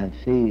 And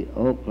see,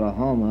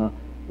 Oklahoma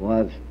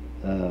was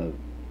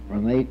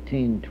from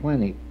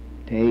 1820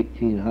 to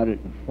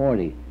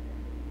 1840.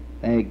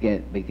 They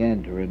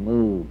began to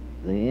remove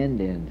the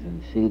Indians,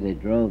 and see, they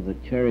drove the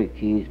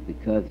Cherokees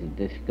because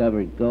they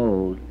discovered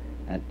gold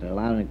at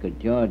Dahlonega,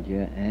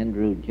 Georgia.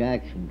 Andrew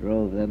Jackson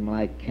drove them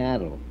like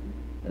cattle.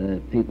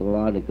 People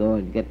ought to go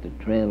and get the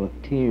Trail of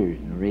Tears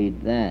and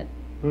read that.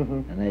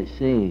 Mm-hmm. And they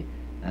see,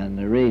 and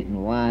the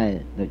reason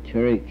why the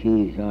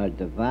Cherokees are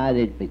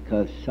divided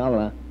because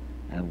Sulla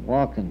and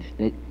Walking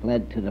Stick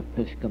fled to the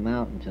Pisgah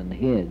Mountains and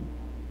hid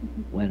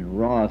when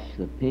Ross,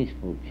 the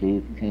peaceful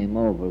chief, came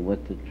over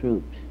with the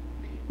troops.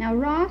 Now,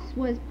 Ross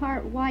was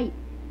part white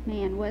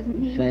man,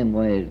 wasn't he? Same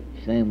way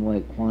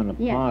Quanah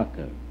Yes.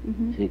 Parker.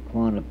 Mhm. See,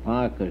 Quanah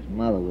Parker's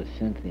mother was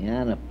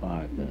Cynthiana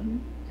Parker. Mhm.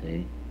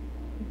 See?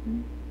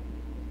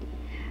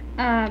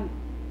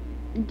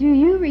 Do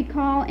you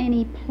recall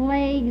any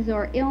plagues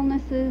or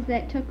illnesses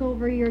that took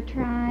over your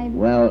tribe?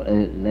 Well,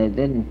 they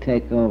didn't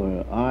take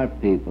over our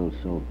people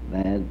so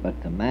bad,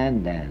 but the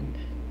Mandans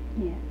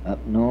Yes.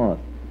 up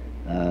north,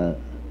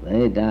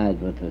 they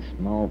died with the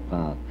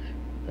smallpox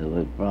that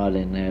was brought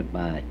in there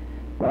by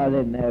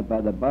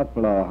the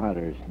buffalo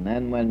hunters. And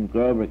then when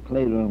Grover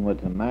Cleveland was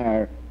the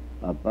mayor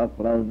of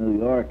Buffalo, New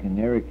York, in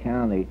Erie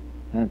County,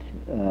 hence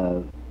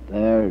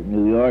there,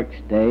 New York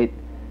State,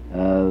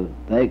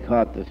 they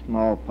caught the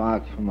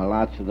smallpox from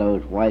lots of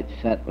those white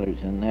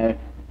settlers in there,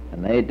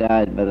 and they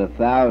died by the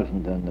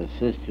thousands, and the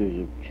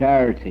Sisters of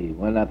Charity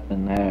went up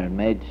in there and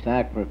made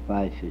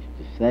sacrifices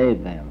to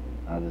save them.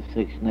 The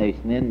Six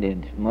Nation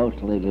Indians,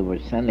 mostly they were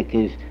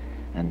Senecas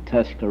and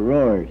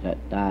Tuscaroras that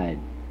died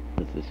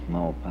with the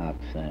smallpox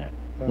there.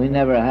 We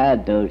never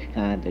had those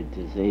kind of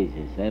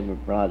diseases. They were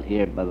brought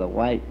here by the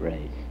white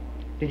race.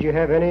 Did you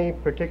have any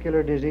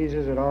particular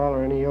diseases at all,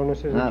 or any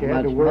illnesses that Not you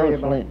had much, to worry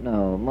mostly, about?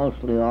 no,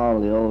 mostly all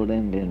the old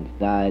Indians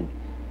died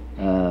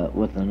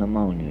with the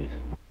pneumonias.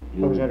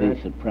 You Was would that be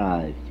right?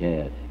 surprised,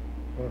 yes.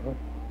 Uh-huh.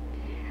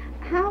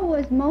 How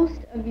was most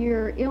of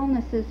your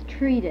illnesses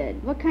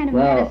treated? What kind of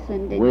Well,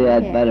 medicine did we you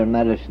had have? better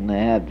medicine they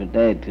have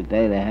today.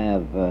 Today they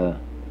have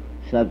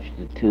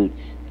substitutes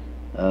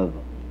of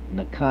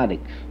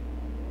narcotics,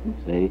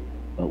 see?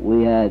 But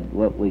we had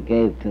what we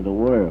gave to the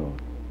world.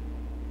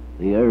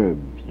 The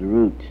herbs, the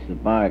roots, the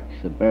barks,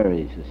 the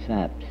berries, the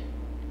saps.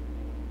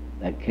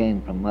 That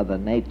came from Mother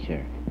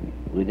Nature.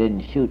 We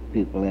didn't shoot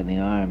people in the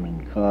arm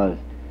and cause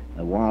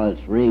Wallace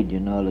Reed, you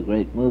know, the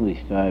great movie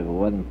star, if it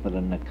wasn't for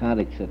the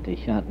narcotics that they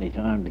shot in his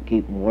arm to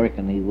keep him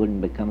working, he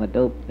wouldn't become a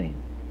dope fiend.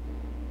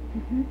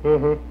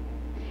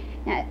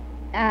 Now,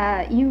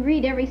 you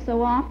read every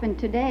so often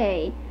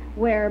today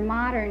where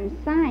modern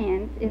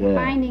science is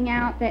finding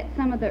out that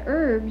some of the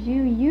herbs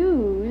you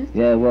use...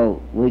 Yeah,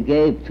 well, we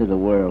gave to the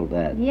world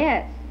that.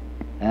 Yes.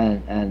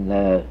 And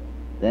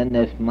then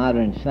this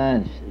modern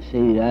science,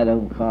 see, I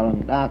don't call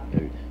them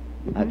doctors.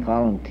 I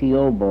call them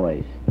T.O.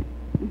 boys.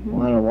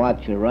 Want to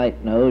watch your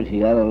right nose,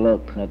 you got to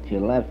look at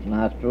your left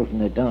nostrils, and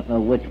they don't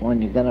know which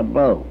one you're going to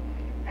blow.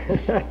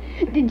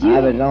 Did you... I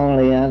was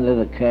only under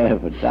the care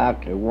of a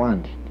doctor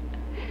once,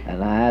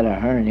 and I had a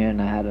hernia, and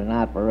I had an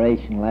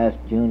operation last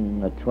June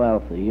the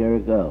 12th, a year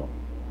ago.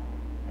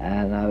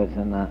 And I was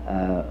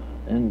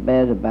in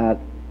bed about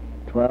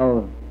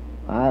 12,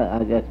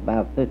 I guess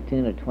about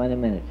 15 or 20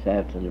 minutes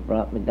after they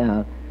brought me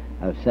down.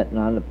 I was sitting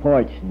on the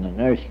porch, and the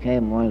nurse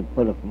came and wanted to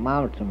put a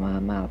thermometer in my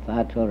mouth.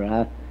 I told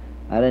her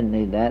I didn't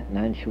need that, and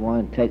then she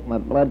wanted to take my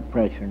blood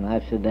pressure, and I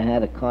said they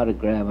had a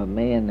cartogram of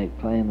me, and they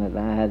claimed that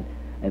I had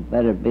a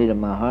better beat of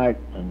my heart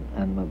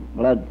and my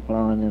blood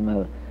flowing in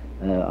my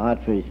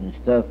arteries and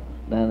stuff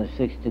than a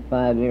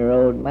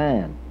 65-year-old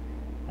man.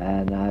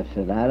 And I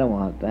said, I don't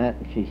want that.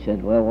 And she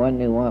said, well, when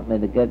do you want me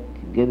to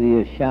give you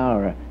a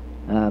shower?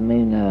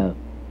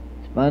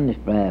 Sponge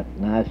bath.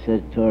 And I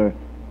said to her,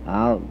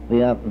 I'll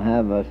be up and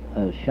have a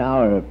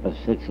shower at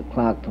 6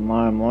 o'clock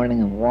tomorrow morning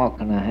and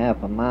walking a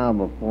half a mile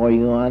before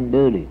you on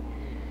duty.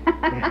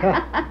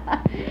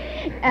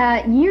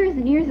 Years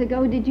and years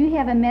ago, did you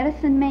have a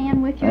medicine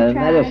man with your A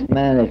tribe? medicine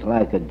man is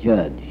like a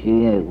judge.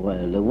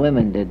 The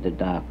women did the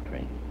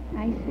doctoring.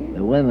 I see.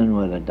 The women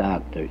were the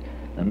doctors.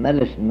 The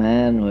medicine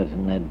man was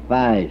an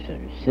advisor.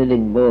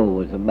 Sitting Bull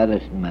was a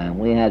medicine man.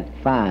 We had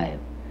 5.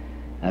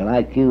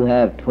 Like you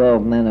have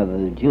 12 men of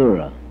the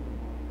juror.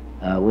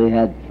 We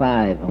had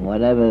 5, and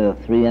whatever the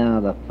 3 out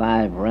of the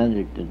 5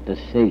 rendered the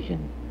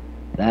decision,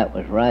 that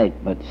was right.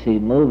 But see,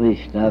 movie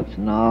stuffs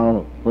and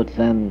all puts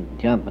them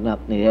jumping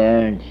up in the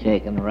air and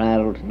shaking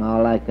rattles and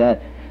all like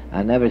that.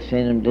 I never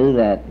seen them do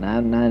that, and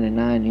I'm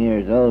 99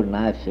 years old, and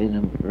I've seen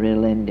them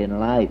real Indian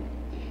life.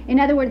 In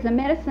other words, the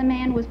medicine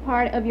man was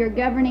part of your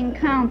governing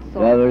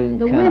council.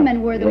 The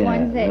women were the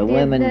ones that the did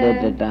women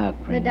did the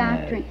doctoring. The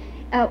doctoring.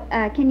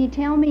 Can you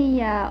tell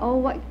me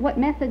what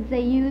methods they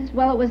used?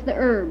 Well, it was the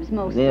herbs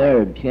mostly. The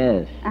herbs,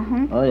 yes.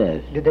 Uh-huh. Oh,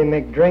 yes. Did they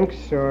make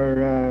drinks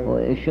or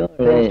Well, sure,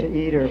 things to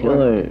eat or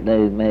what?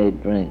 they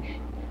made drinks.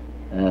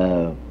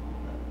 The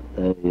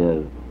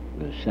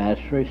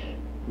sassafras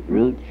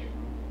roots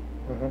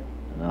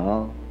and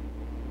all.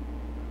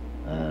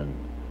 And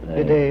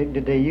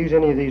Did they use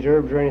any of these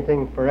herbs or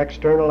anything for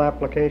external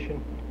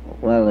application?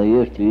 well, they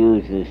used to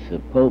use this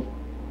pope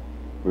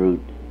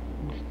root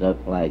and stuff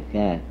like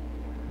that.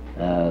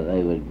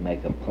 They would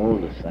make a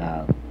poultice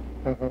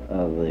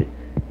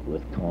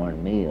with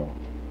cornmeal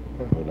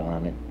put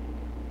on it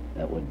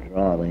that would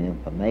draw the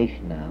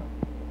information out.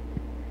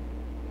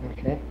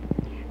 Okay.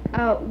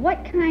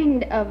 What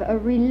kind of a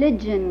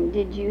religion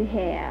did you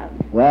have?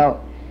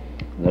 Well,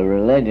 the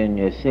religion,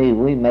 you see,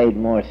 we made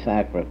more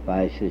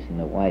sacrifices than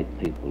the white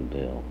people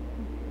do.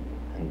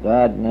 And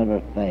God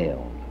never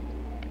failed.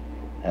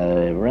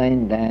 The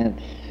rain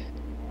dance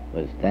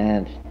was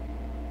danced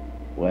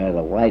where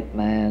the white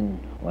man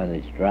When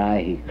it's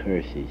dry, he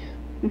curses.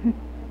 Mhm.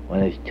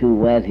 When it's too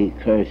wet, he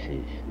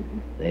curses. Mhm.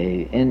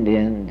 The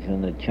Indians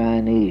and the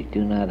Chinese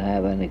do not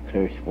have any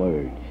curse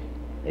words.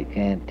 They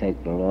can't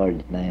take the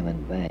Lord's name in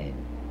vain.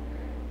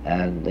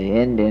 And the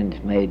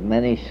Indians made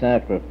many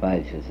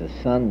sacrifices, a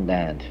sun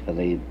dance for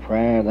the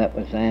prayer that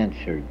was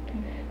answered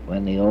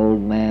when the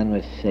old man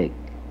was sick.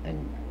 And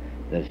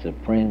the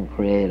Supreme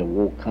Creator,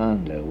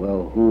 Wakanda,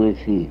 well, who is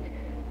he?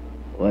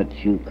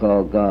 What you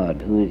call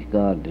God. Who is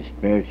God? The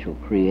spiritual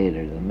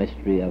creator, the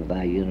mystery of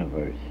thy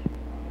universe.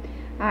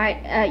 All right,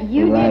 It's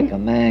you like didn't... a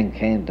man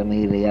came to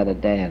me the other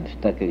day and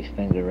stuck his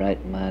finger right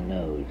in my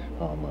nose,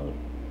 almost.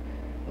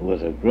 It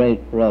was a great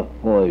rough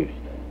voice.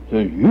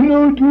 Said, "You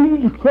know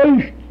Jesus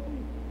Christ?"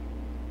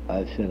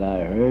 I said,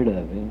 "I heard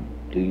of him.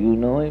 Do you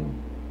know him?"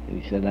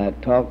 He said, "I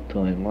talked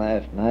to him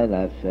last night."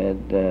 I said,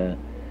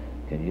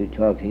 "Can you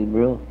talk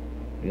Hebrew?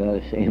 You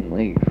ought to see him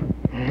leave."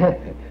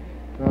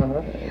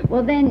 Uh-huh.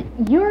 Well, then,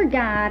 your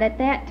God at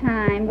that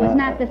time was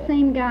not the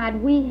same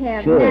God we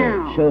have Sure,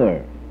 now.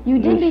 sure. You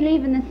did This-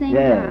 believe in the same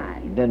Yeah.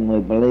 God. Didn't we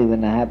believe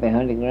in the happy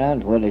hunting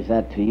grounds? What is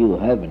that to you?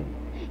 Heaven.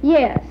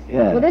 Yes.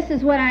 Yeah. Well, this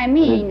is what I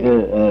mean.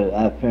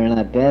 I fear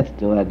not death.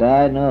 Do I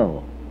die?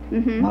 No.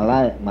 Hmm.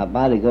 My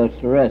body goes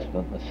to rest,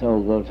 but my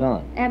soul goes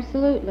on.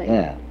 Absolutely.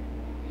 Yeah.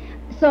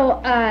 So,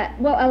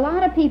 well, a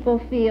lot of people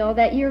feel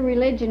that your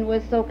religion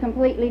was so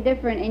completely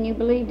different and you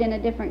believed in a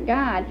different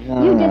God.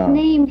 No, You just no.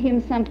 named him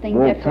something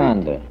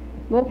different. Wakanda.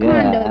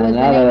 Wakanda was the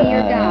name of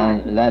your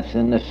God. That's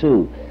in the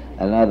Sioux.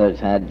 And others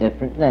had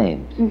different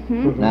names.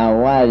 Hmm.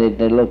 Now, why did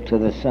they look to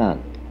the sun?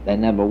 They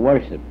never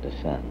worshipped the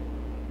sun.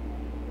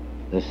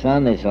 The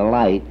sun is a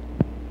light,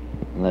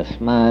 and the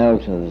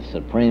smiles of the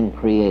Supreme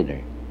Creator.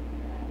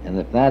 And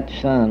if that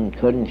sun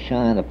couldn't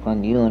shine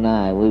upon you and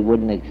I, we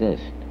wouldn't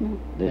exist. No.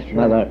 This That's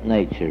Mother right.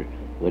 Nature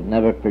would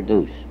never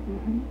produce.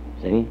 Hmm.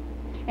 See?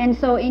 And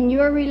so in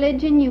your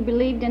religion, you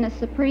believed in a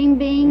supreme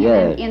being,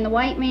 Yes. and in the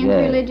white man's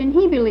Yes. religion,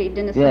 he believed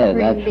in a Yeah, supreme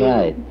that's being.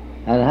 right.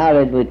 And how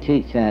did we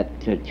teach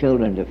that to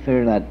children, to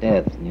fear not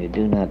death, and you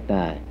do not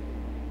die?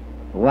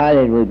 Why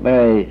did we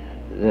bury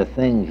the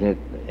things that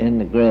in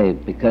the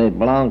grave? Because it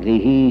belonged to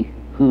he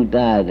who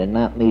died and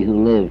not me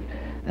who lived,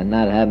 and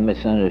not have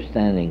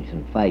misunderstandings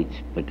and fights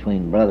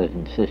between brothers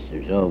and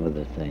sisters over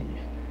the things.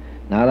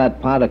 Now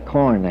that pot of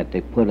corn that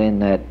they put in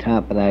that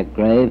top of that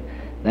grave,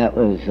 that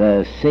was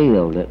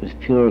sealed. It was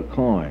pure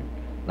corn,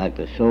 like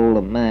the soul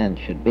of man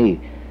should be,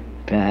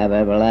 to have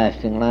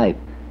everlasting life.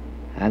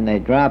 And they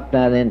dropped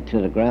that into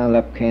the ground.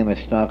 Up came a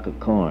stalk of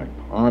corn.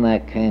 On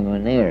that came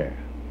an ear.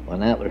 When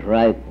that was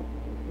ripe,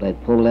 they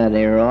pulled that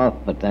ear off,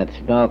 but that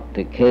stalk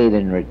decayed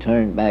and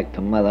returned back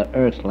to Mother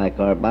Earth like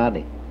our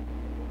body.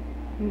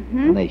 Hmm.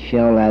 And they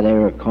shell that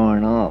ear of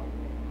corn off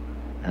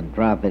and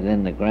drop it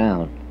in the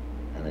ground,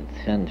 and it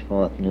sends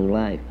forth new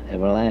life,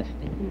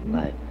 everlasting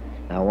life.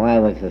 Now, why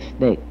was the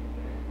stick?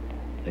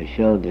 They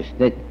showed the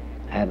stick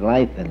had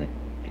life in it.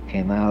 It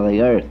came out of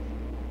the earth.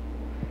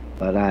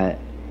 But I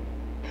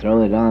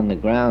throw it on the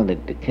ground,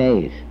 it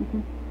decays.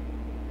 Mhm.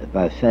 If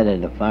I set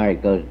it afire,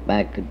 it goes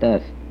back to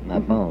dust, my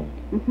bone.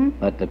 Hmm.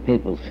 But the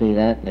people see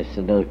that, and they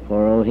said, those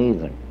poor old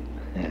heathen.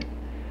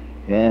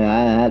 Yeah,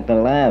 I had to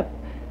laugh.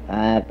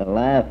 I had to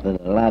laugh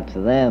that lots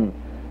of them,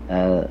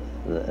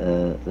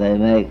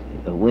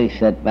 we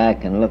sit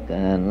back and look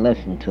and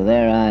listen to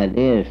their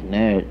ideas and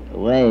their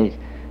ways,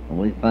 and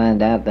we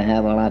find out they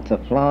have lots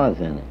of flaws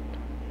in it.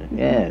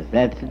 Yes,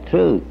 that's the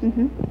truth.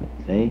 Hmm.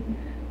 See?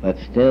 But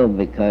still,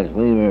 because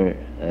we were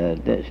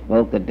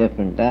spoke a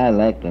different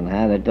dialect and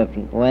had a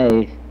different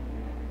ways.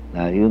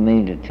 Now, you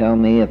mean to tell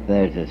me if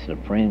there's a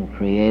Supreme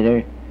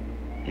Creator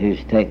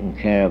who's taking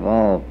care of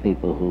all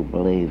people who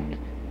believed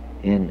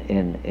in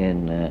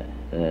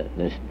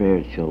the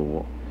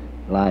spiritual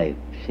life?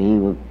 See,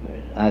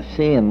 I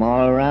see him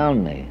all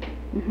around me.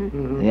 Hmm.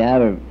 Mm-hmm. The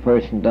average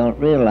person don't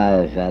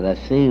realize that. I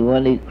see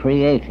what he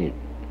created.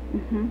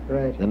 Hmm.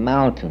 Right. The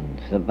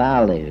mountains, the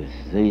valleys,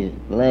 the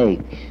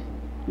lakes.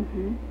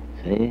 Hmm.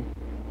 See?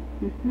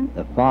 Hmm.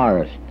 The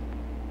forest.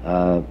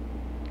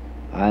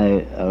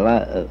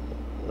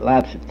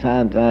 Lots of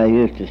times I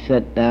used to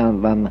sit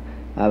down by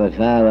I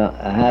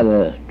had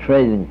a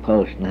trading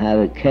post and had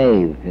a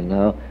cave, you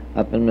know,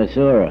 up in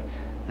Missouri.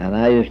 And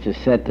I used to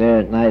sit there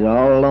at night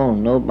all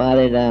alone,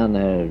 nobody down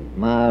there,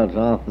 miles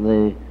off of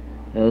the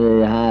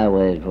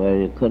highways where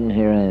you couldn't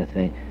hear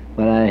anything.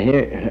 But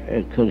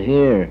I could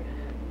hear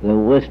the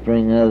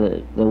whispering of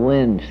the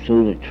winds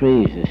through the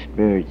trees, the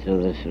spirits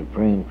of the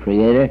Supreme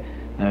Creator.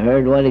 I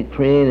heard what he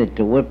created,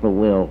 the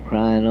whippoorwill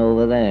crying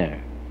over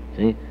there.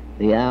 See?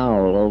 The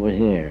owl over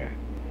here.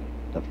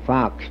 The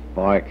fox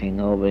barking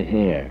over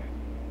here.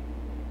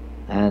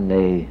 And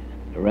the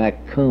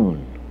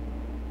raccoon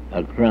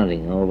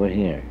grunting over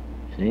here.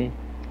 See?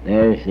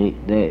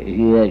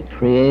 He had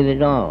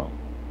created all.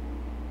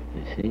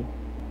 You see?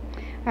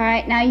 All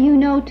right, now you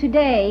know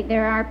today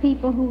there are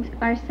people who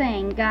are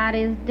saying God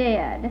is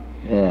dead.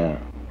 Yeah.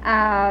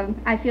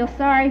 I feel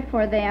sorry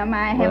for them.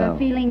 I have Well, a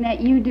feeling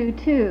that you do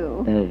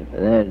too.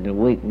 They're the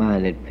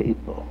weak-minded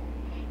people.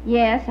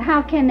 Yes,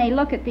 how can they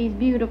look at these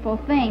beautiful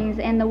things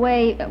and the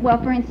way,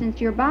 well, for instance,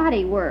 your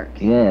body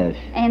works, Yes.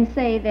 and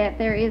say that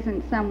there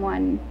isn't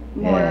someone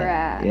more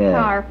Yeah.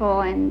 powerful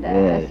and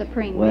Yes.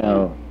 supreme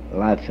Well,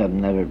 lots of them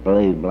never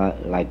believed,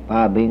 like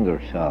Bob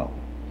Ingersoll,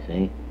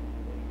 see?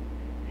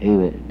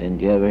 Didn't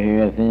you ever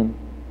hear of him?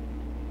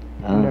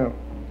 Huh? No.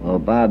 Well,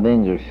 Bob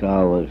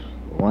Ingersoll was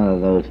one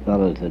of those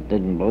fellows that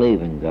didn't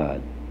believe in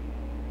God,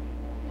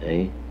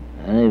 see?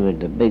 And he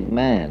was a big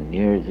man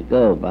years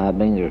ago,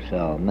 Bob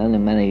Ingersoll, many,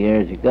 many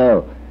years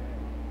ago.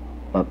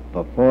 But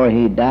before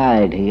he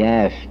died, he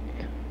asked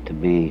to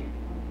be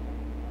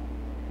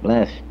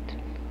blessed.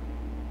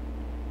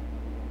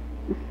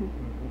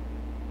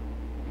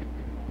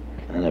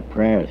 And a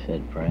prayer,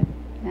 said Frank.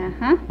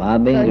 Uh-huh.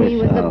 Bob So Ingersoll. he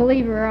was a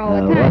believer all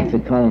the time. What's they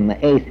call him,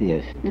 the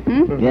atheist.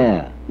 Mm-hmm.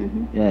 Yeah,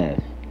 Mm-hmm. yes.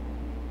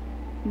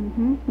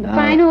 Mm-hmm. The Now-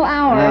 final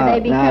hour, now- they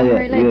become now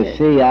religious.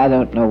 You see, I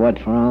don't know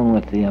what's wrong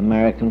with the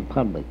American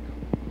public.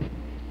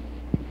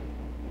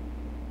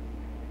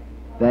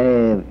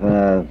 They've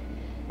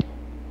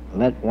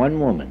let one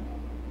woman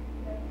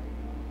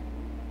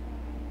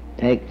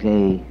take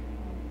the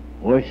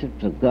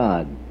worship of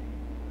God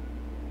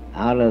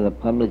out of the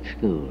public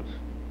schools.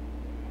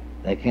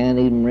 They can't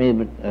even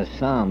read a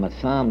psalm. A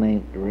psalm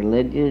ain't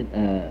religious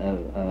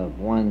of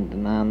one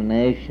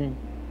denomination.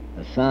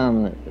 A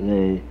psalm,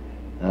 the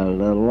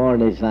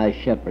Lord is thy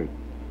shepherd.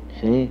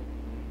 See?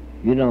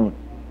 You don't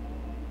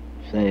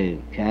say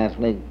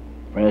Catholic,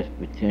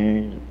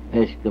 Presbyterian,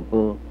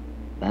 Episcopal,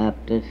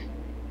 Baptist.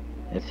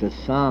 It's a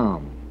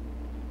psalm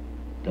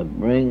to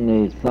bring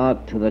the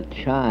thought to the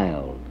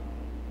child.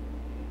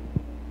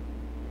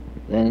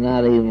 They're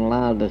not even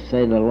allowed to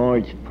say the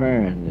Lord's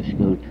Prayer in the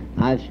schools.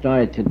 I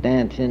started to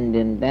dance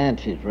Indian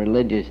dances,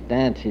 religious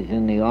dances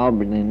in the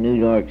Albany, New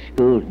York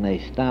schools, and they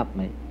stopped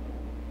me.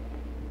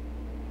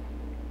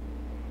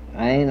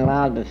 I ain't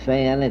allowed to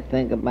say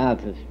anything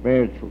about the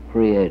spiritual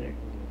creator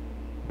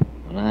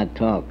when I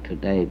talk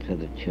today to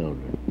the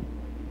children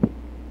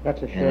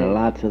That's a in shame.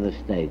 lots of the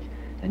states.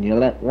 And you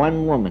let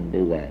one woman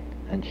do that.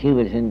 And she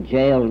was in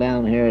jail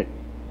down here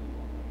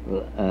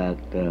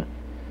at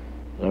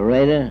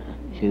Laredo.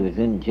 She was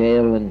in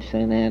jail in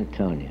San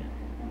Antonio.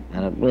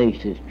 And I believe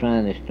she's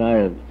trying to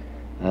start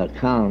a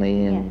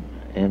colony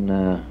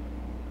in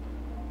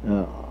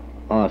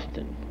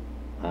Austin,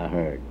 I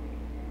heard.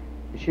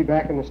 Is she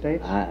back in the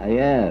States?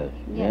 Yes.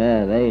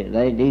 Yeah,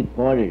 they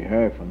deported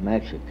her from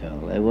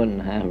Mexico. They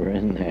wouldn't have her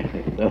in there.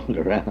 They thrown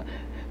her out.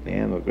 The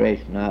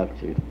immigration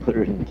officers put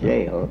her in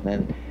jail, and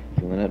then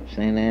she went up to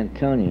San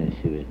Antonio and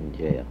she was in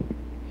jail.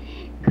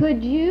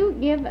 Could you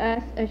give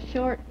us a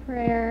short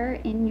prayer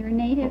in your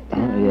native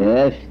tongue?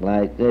 Yes,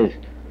 like this.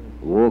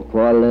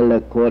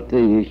 Wokwalele kote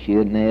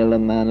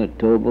yishinela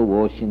Manitoba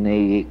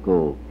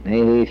washineyiko.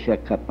 Nehe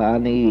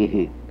shakapani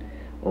yihi.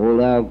 O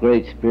thou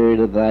great spirit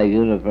of thy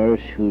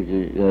universe, who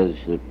is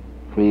the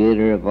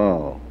creator of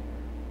all.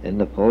 In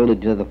the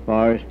foliage of the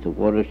forest, the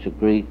waters so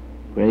great,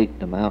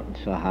 the mountains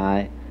so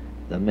high,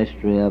 the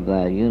mystery of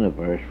thy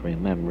universe,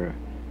 remember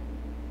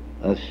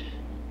us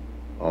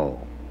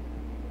all.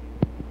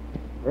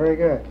 Very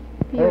good.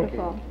 Thank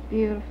Beautiful,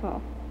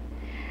 beautiful.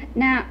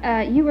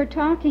 Now, you were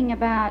talking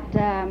about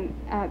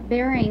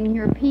burying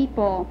your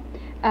people.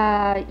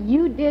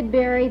 You did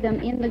bury them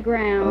in the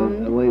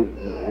ground. We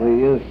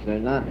used to,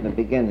 not in the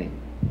beginning.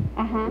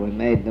 Uh-huh. We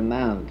made the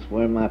mounds.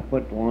 Where my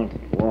foot wants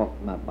to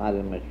walk, my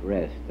body must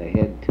rest. The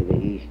head to the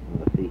east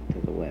and the feet to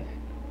the west.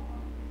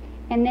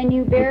 And then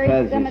you buried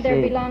Because some you of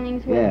their see,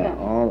 belongings with yeah, them.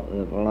 all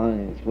the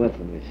belongings with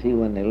them. You see,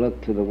 when they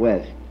look to the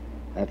west,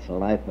 that's the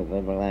life of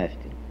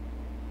everlasting.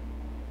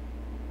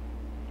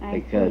 I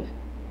Because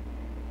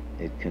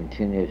see. it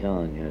continues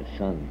on. Your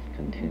son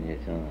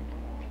continues on.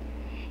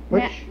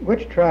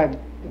 Which tribe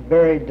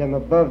buried them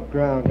above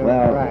ground on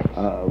the racks?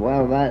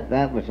 Well,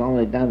 that was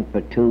only done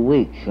for 2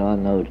 weeks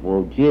on those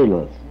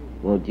Wojilas.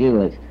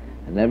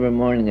 And every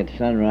morning at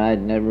sunrise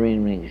and every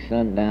evening at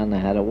sundown they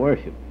had a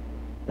worship.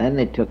 Then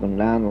they took them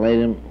down and laid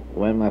them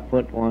where my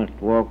foot wants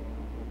to walk,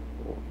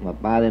 my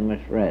body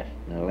must rest.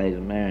 And they laid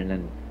them there and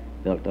then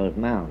built those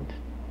mounds.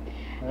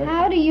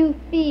 How do you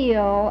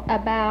feel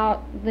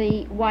about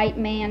the white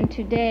man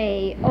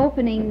today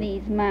opening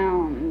these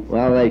mounds?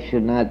 Well, they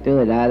should not do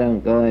it. I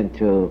don't go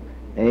into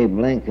Abe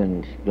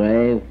Lincoln's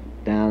grave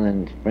down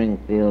in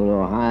Springfield,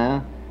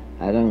 Ohio.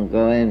 I don't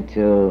go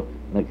into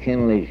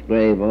McKinley's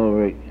grave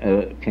over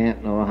at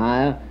Canton,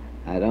 Ohio.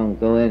 I don't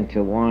go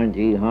into Warren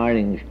G.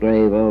 Harding's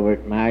grave over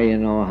at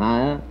Marion,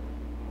 Ohio.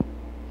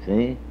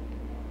 See?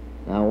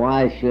 Now,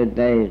 why should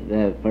they,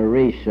 for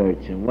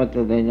research, and what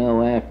do they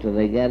know after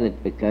they get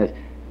it? Because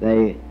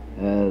they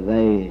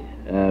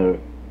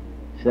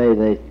say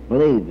they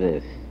believe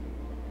this.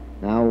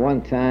 Now,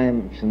 one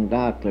time, some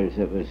doctors,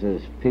 it was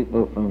this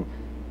people from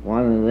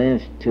one of the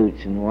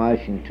institutes in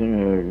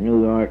Washington or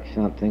New York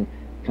something,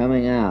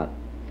 coming out,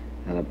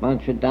 and a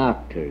bunch of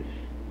doctors,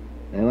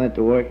 they went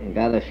to work and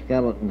got a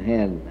skeleton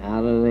head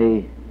out of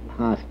the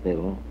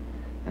hospital,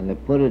 and they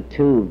put a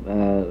tube,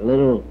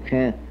 little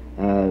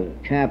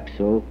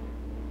capsule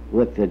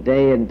with the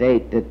day and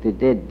date that they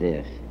did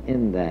this.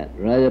 in that,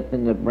 right up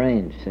in the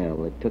brain cell.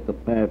 They took a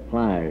pair of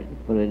pliers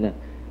and put it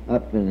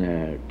up in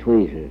their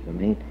tweezers, I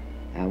mean.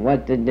 And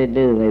what did they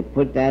do? They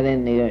put that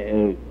in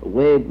the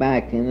way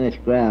back in this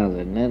ground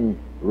and then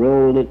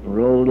rolled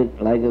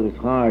it like it was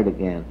hard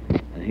again.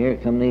 And here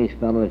come these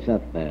fellows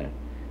up there.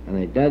 And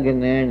they dug in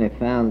there and they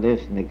found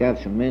this and they got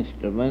some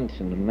instruments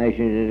and they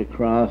measured it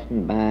across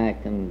and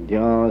back and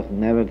jaws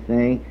and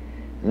everything.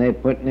 And they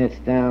put this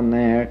down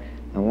there.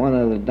 And one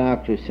of the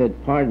doctors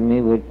said, "Pardon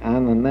me, but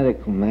I'm a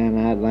medical man.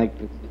 I'd like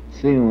to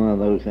see one of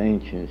those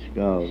ancient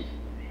skulls."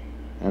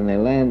 And they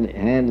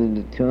handed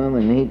it to him,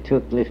 and he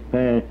took this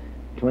pair of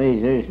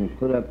tweezers and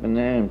put up in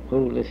there and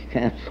pulled this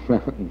capsule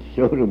out and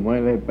showed them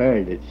where they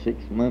buried it 6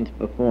 months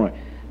before.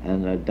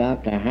 And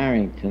Dr.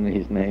 Harrington,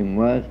 his name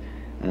was,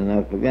 and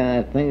I forgot,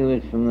 I think it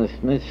was from the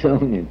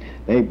Smithsonian.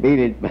 They beat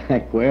it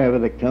back wherever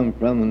they come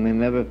from, and they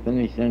never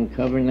finished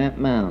uncovering that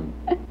mound.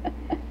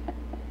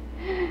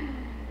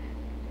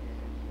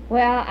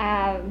 Well,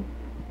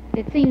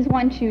 it seems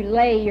once you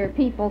lay your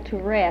people to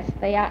rest,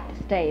 they ought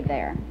to stay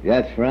there.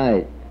 That's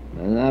right.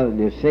 And now,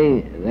 you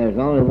see, there's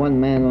only one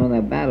man on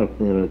that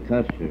battlefield at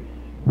Custer's.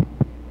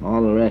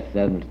 All the rest of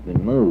them's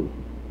been moved.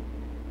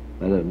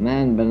 But a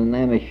man by the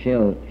name of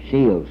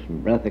Shields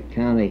from Breathitt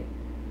County,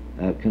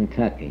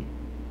 Kentucky.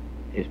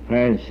 His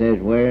parents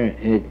said where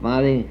his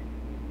body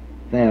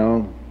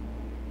fell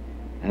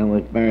and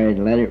was buried,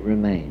 let it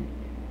remain.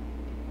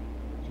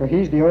 So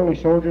he's the only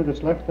soldier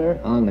that's left there?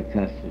 On the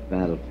Custer's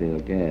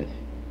battlefield, yes.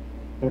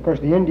 And of course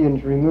the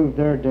Indians removed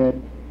their dead.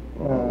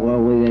 Well,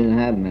 we didn't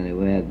have many.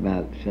 We had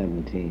about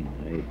 17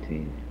 or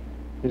 18.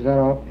 Is that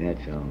all?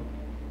 That's all.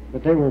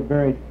 But they were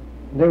buried,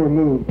 they were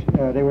moved,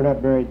 they were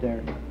not buried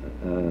there.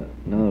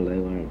 No, they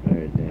weren't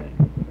buried there.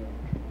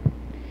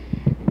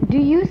 Do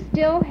you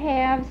still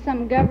have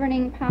some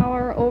governing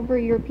power over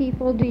your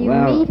people? Do you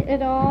meet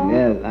at all?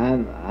 Yes,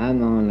 I'm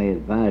on the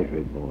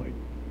advisory board.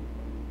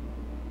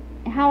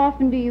 How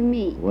often do you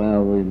meet?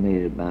 Well, we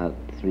meet about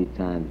 3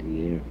 times a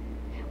year.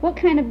 What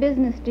kind of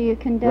business do you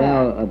conduct?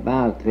 Well,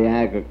 about the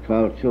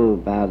agricultural,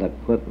 about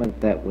equipment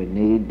that we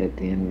need that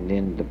the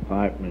Indian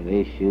Department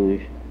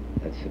issues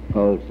that's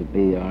supposed to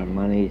be our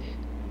monies,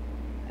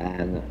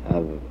 and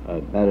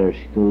of better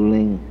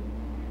schooling,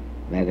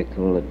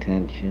 medical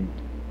attention,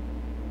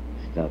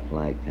 stuff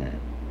like that.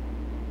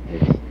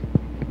 It's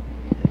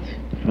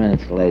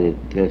translated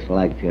just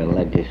like your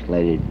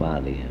legislative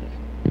body is.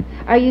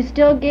 Are you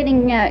still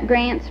getting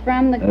grants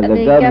from the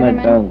The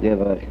government don't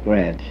give us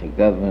grants. The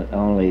government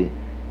only,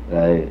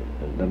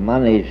 the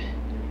monies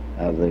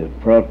of the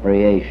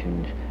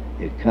appropriations,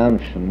 it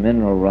comes from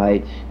mineral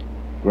rights,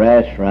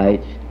 grass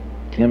rights,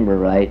 timber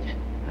rights,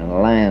 and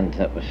lands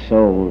that was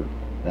sold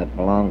that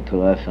belong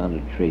to us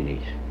under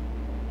treaties.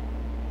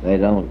 They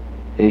don't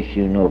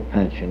issue no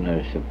pension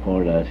or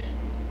support us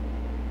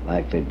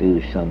like they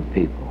do some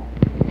people.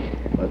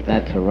 But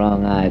that's a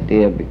wrong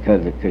idea,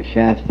 because the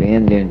Coshasta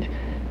Indians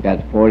got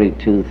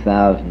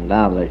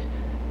 $42,000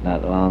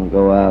 not long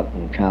ago out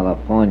in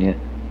California.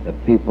 The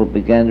people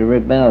began to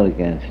rebel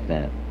against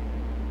that.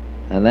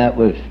 And that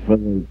was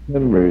from the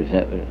timbers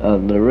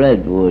of the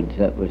redwoods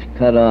that was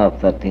cut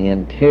off, that the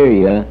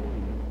interior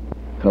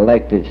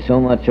collected so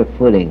much a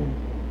footing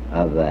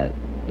of that.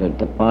 The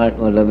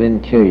Department of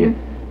Interior,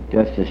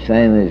 just the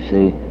same as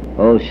the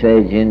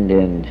Osage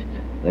Indians,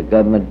 the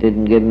government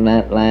didn't give them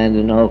that land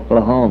in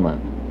Oklahoma.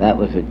 That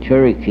was the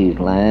Cherokees'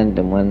 land,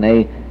 and when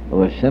they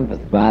were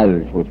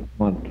sympathizers with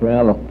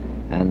Montreal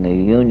and the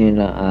Union,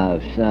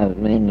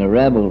 the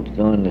rebels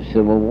during the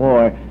Civil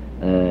War,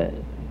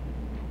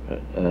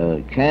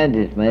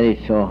 Kansas made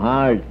it so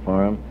hard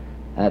for them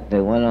that they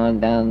went on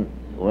down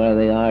where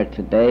they are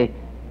today,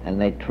 and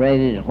they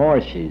traded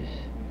horses.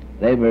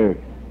 They were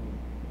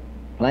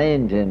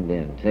Plains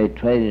Indians. They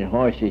traded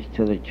horses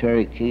to the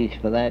Cherokees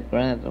for that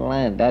grant of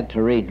land. That's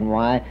the reason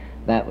why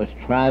that was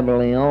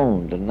tribally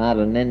owned and not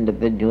an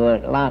individual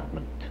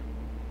allotment.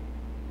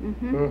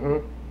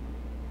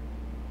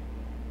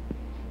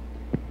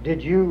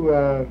 Did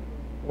you,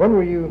 when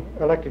were you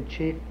elected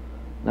chief?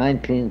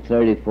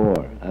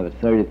 1934. I was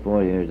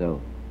 34 years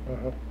old.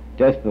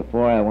 Just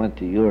before I went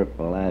to Europe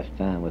the last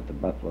time with the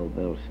Buffalo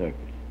Bill Circus.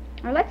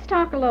 Well, let's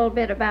talk a little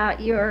bit about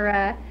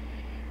your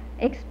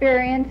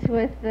experience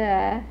with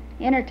the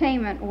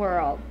entertainment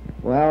world.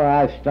 Well,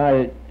 I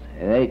started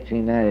in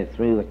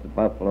 1893 with the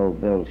Buffalo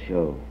Bill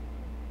Show,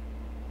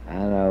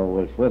 and I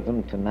was with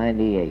them to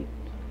 98.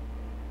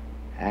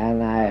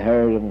 And I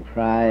heard them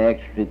cry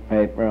extra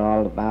paper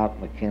all about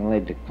McKinley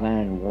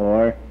declaring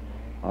war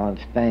on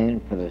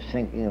Spain for the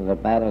sinking of the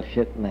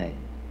battleship Maine.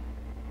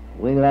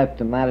 We left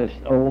the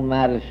old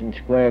Madison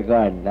Square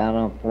Garden down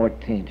on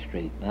 14th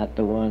Street, not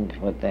the ones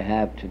what they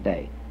have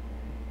today.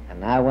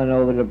 And I went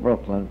over to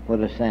Brooklyn,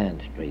 put a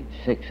Sand Street,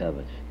 6 of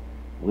us.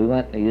 We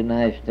went to the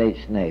United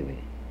States Navy.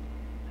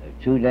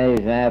 2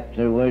 days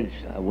afterwards,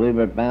 we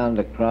were bound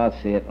to cross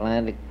the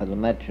Atlantic for the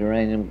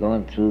Mediterranean,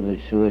 going through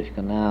the Suez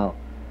Canal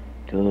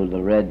to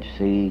the Red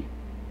Sea,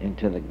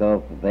 into the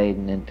Gulf of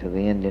Aden, into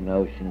the Indian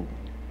Ocean,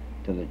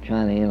 to the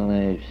China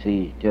Inland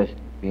Sea just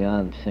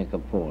beyond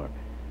Singapore.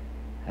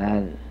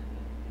 And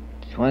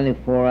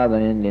 24 other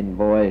Indian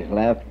boys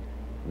left.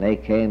 They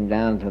came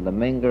down to the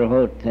Minger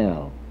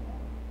Hotel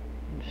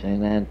in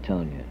St.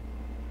 Antonio.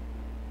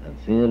 And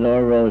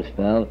Theodore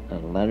Roosevelt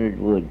and Leonard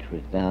Woods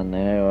was down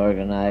there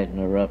organizing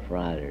the Rough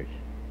Riders.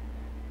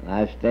 And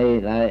I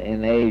stayed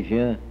in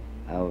Asia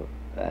till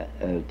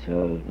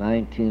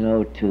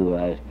 1902.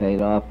 I was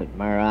paid off at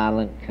Mare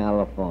Island,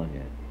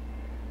 California.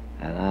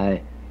 And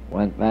I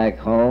went back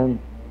home,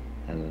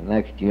 and the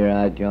next year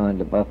I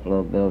joined the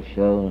Buffalo Bill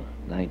Show,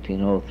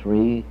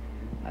 1903.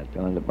 I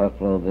joined the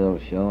Buffalo Bill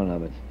Show,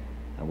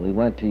 and we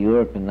went to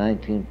Europe in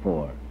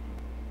 1904.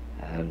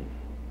 And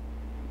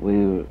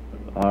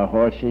our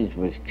horses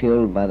was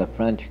killed by the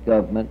French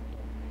government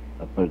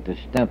for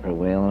distemper.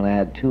 We only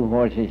had 2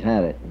 horses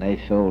had it, and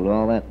they sold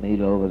all that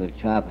meat over the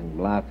chopping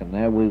block, and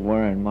there we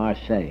were in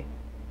Marseille,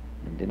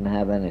 and didn't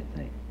have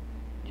anything.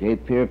 J.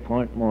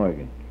 Pierpont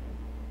Morgan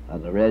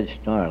of the Red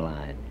Star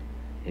Line,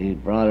 he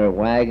brought her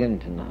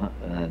wagons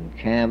and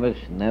canvas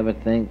and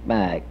everything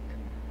back,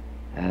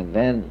 and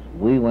then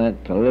we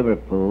went to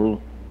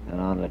Liverpool, and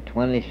on the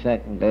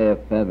 22nd day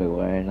of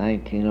February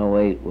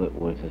 1908, which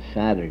was a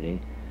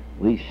Saturday,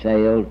 we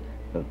sailed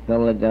to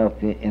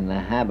Philadelphia in the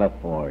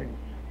Haverford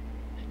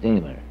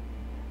steamer,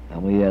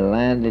 and we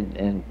landed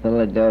in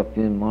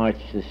Philadelphia March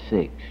the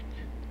 6th.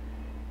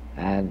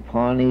 And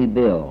Pawnee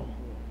Bill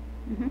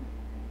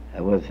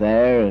was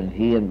there, and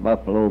he and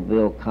Buffalo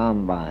Bill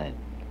combined.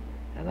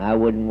 And I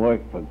wouldn't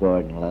work for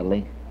Gordon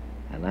Ludley,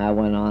 and I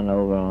went on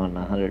over on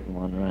the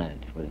 101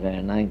 Ranch. Was there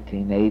in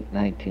 1908,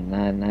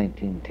 1909,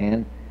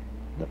 1910.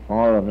 The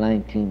fall of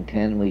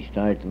 1910, we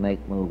started to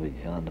make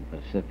movies on the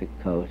Pacific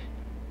Coast,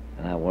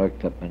 and I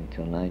worked up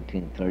until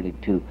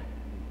 1932.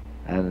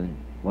 And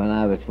when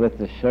I was with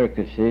the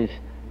circuses,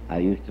 I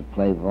used to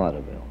play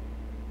vaudeville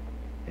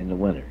in the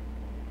winter,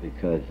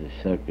 because the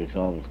circus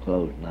always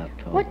closed in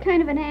October. What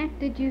kind of an act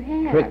did you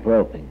have? Trick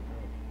roping.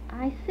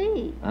 I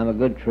see. I'm a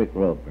good trick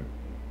roper.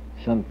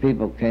 Some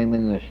people came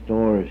in the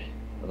stores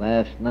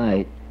last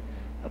night,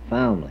 a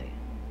family,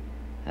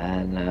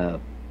 and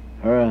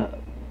her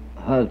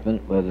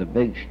husband was a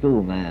big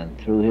schoolman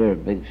through here, a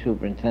big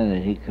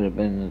superintendent. He could have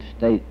been the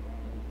state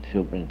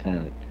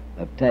superintendent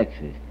of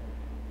Texas.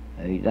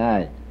 He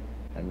died.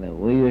 And I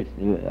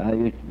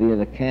used to be at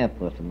a camp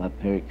with him up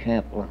here at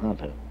Camp La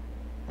Junta.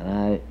 And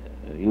I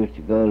used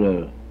to go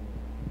to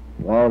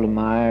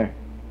Waldemar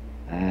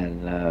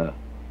and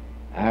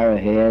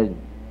Arrowhead,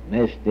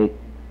 Mystic,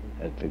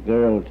 at the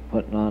girls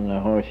putting on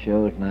their horse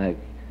shows, and I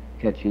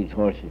catch these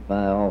horses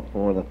by all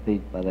 4 of the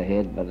feet, by the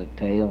head, by the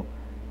tail.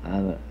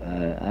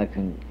 I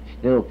can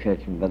still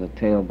catch them by the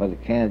tail, but I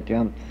can't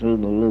jump through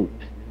the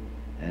loops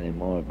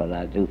anymore, but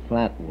I do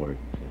flat work,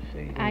 you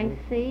see. I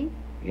see.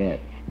 Yes.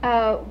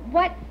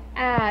 What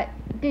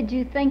did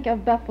you think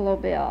of Buffalo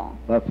Bill?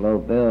 Buffalo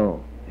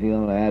Bill, he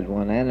only had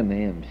one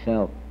enemy,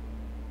 himself.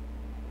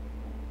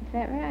 Is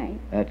that right?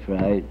 That's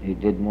right. He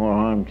did more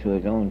harm to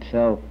his own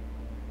self,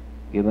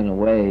 giving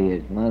away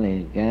his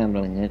money,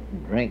 gambling it,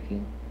 and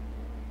drinking.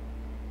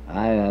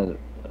 I had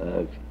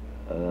a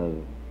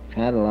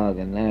catalog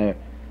in there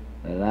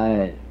that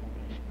I,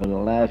 for the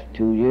last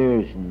 2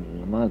 years,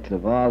 in the month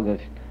of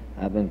August,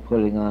 I've been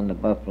putting on the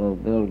Buffalo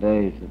Bill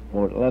days at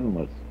Port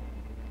Leavenworth,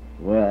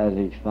 where at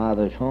his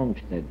father's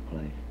homestead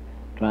place,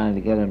 trying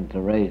to get him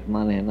to raise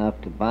money enough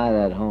to buy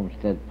that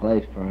homestead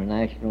place for a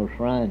national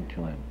shrine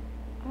to him.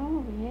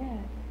 Oh,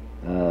 yes.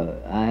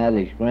 I had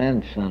his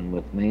grandson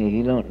with me.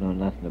 He don't know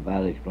nothing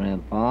about his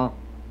grandpa,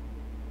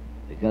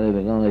 because he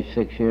was only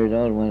 6 years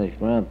old when his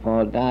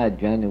grandpa died,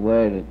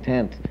 January the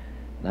 10th,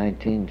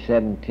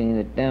 1917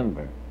 at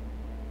Denver.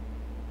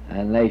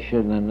 And they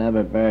shouldn't have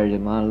never buried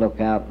him on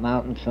Lookout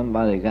Mountain.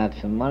 Somebody got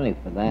some money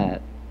for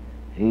that.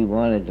 He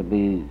wanted to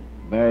be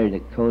buried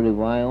at Cody,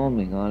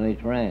 Wyoming on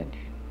his ranch.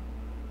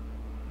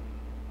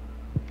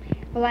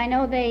 Well, I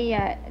know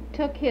they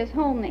took his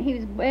home that he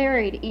was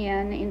buried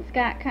in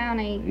Scott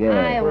County, Yeah.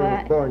 Where he Iowa.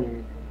 was born,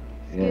 you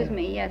Excuse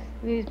me, yes.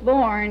 He was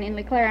born in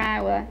LeClaire,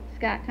 Iowa,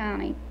 Scott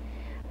County.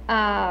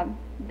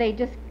 They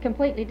just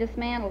completely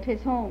dismantled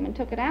his home and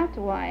took it out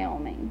to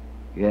Wyoming.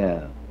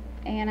 Yeah.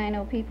 And I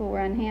know people were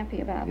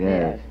unhappy about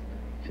Yes.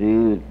 See, he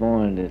was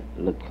born at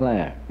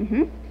LeClaire. this.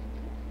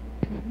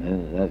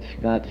 Mm-hmm. That's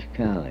Scotts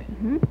County.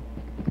 Mm-hmm.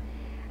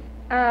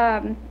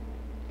 I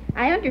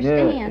Yeah,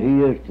 understand. he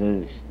used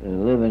to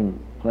live in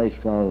a place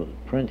called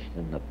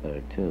Princeton up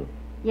there, too.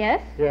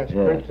 Yes? Yes,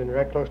 Yeah. Princeton,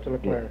 right close to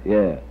LeClaire.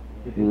 Yeah.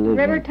 He lived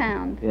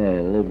Rivertown. Yeah, he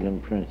lived in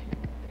Princeton.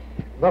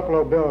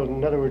 Buffalo Bill,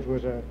 in other words,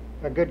 was a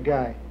good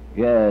guy.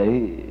 Yeah,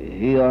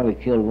 he only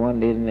killed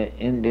one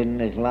Indian in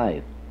his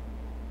life.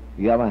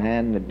 Yellow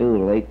Hand the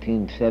Doodle,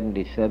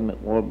 1877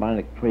 at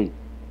Warbonnet Creek,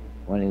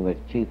 when he was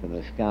chief of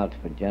the scouts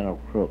for General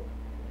Crook.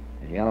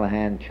 And Yellow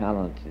Hand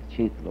challenged the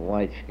chief of the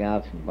White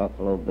Scouts, and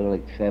Buffalo Bill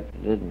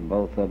accepted it, and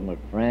both of them were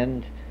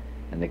friends,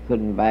 and they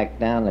couldn't back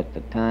down at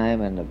the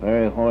time, and the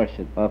very horse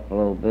that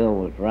Buffalo Bill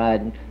was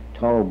riding,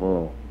 Tall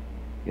Bull,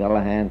 Yellow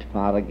Hand's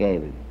father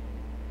gave him.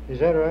 Is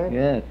that right?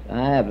 Yes,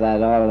 I have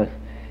that all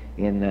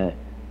in the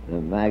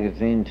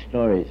magazine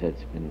stories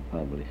that's been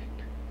published.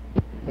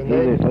 And He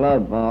they, was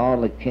loved by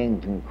all the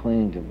kings and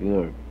queens of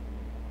Europe.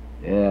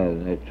 Yeah,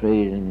 they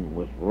treated him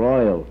with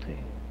royalty.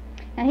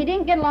 Now, he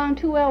didn't get along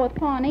too well with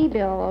Pawnee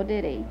Bill, though,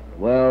 did he?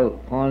 Well,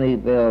 Pawnee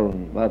Bill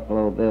and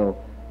Buffalo Bill,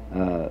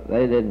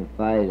 they didn't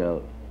fight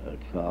at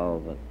all,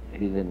 but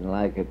he didn't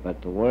like it.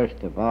 But the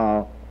worst of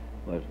all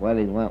was when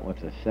he went with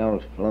the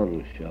Sells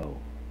Floater show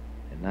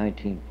in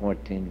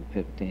 1914 and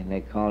 15.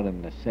 They called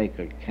him the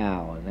Sacred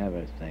Cow and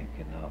everything,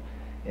 you know.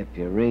 If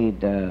you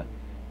read the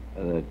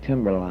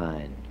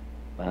Timberline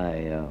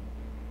by,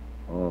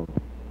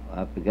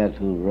 I forget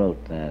who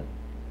wrote that.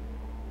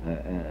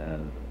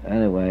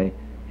 Anyway,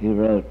 he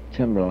wrote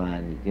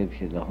Timberline. It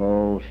gives you the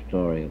whole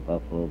story of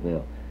Buffalo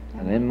Bill.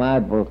 And in my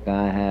book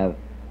I have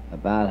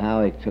about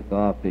how he took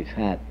off his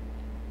hat,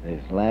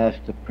 his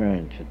last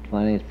appearance, the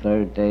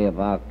 23rd day of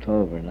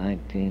October,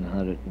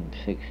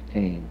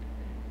 1916,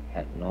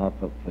 at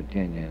Norfolk,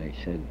 Virginia. And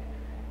he said,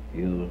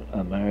 "You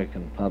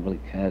American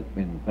public has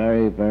been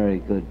very, very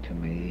good to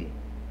me,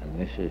 and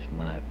this is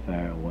my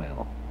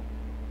farewell."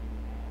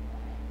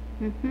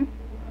 Mm-hmm.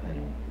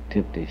 And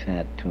tipped his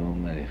hat to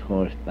him, and his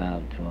horse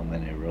bowed to him,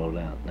 and he rode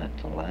out. And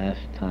that's the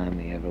last time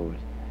he ever was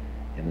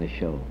in the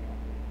show.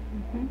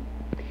 Mm-hmm.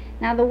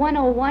 Now, the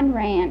 101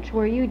 Ranch,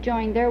 where you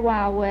joined their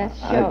Wild West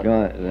show. I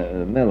joined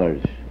the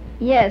Millers.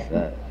 Yes.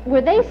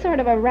 Were they sort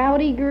of a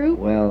rowdy group?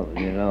 Well,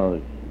 you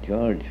know,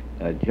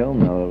 Joe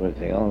Miller was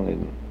the only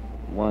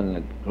one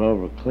that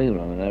Grover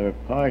Cleveland ever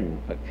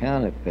pardoned for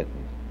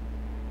counterfeiting.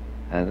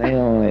 And they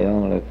only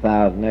owned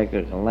 1,000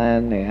 acres of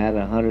land. They had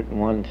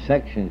 101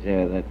 sections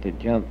there that they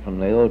jumped from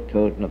the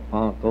Otoes and the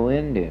Ponco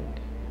Indians,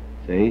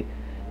 see?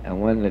 And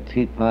when the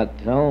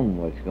Teapot Zone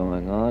was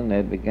going on,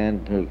 they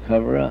began to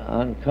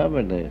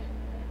uncover this.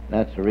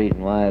 That's the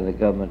reason why the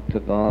government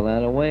took all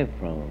that away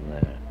from them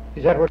there.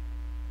 is that what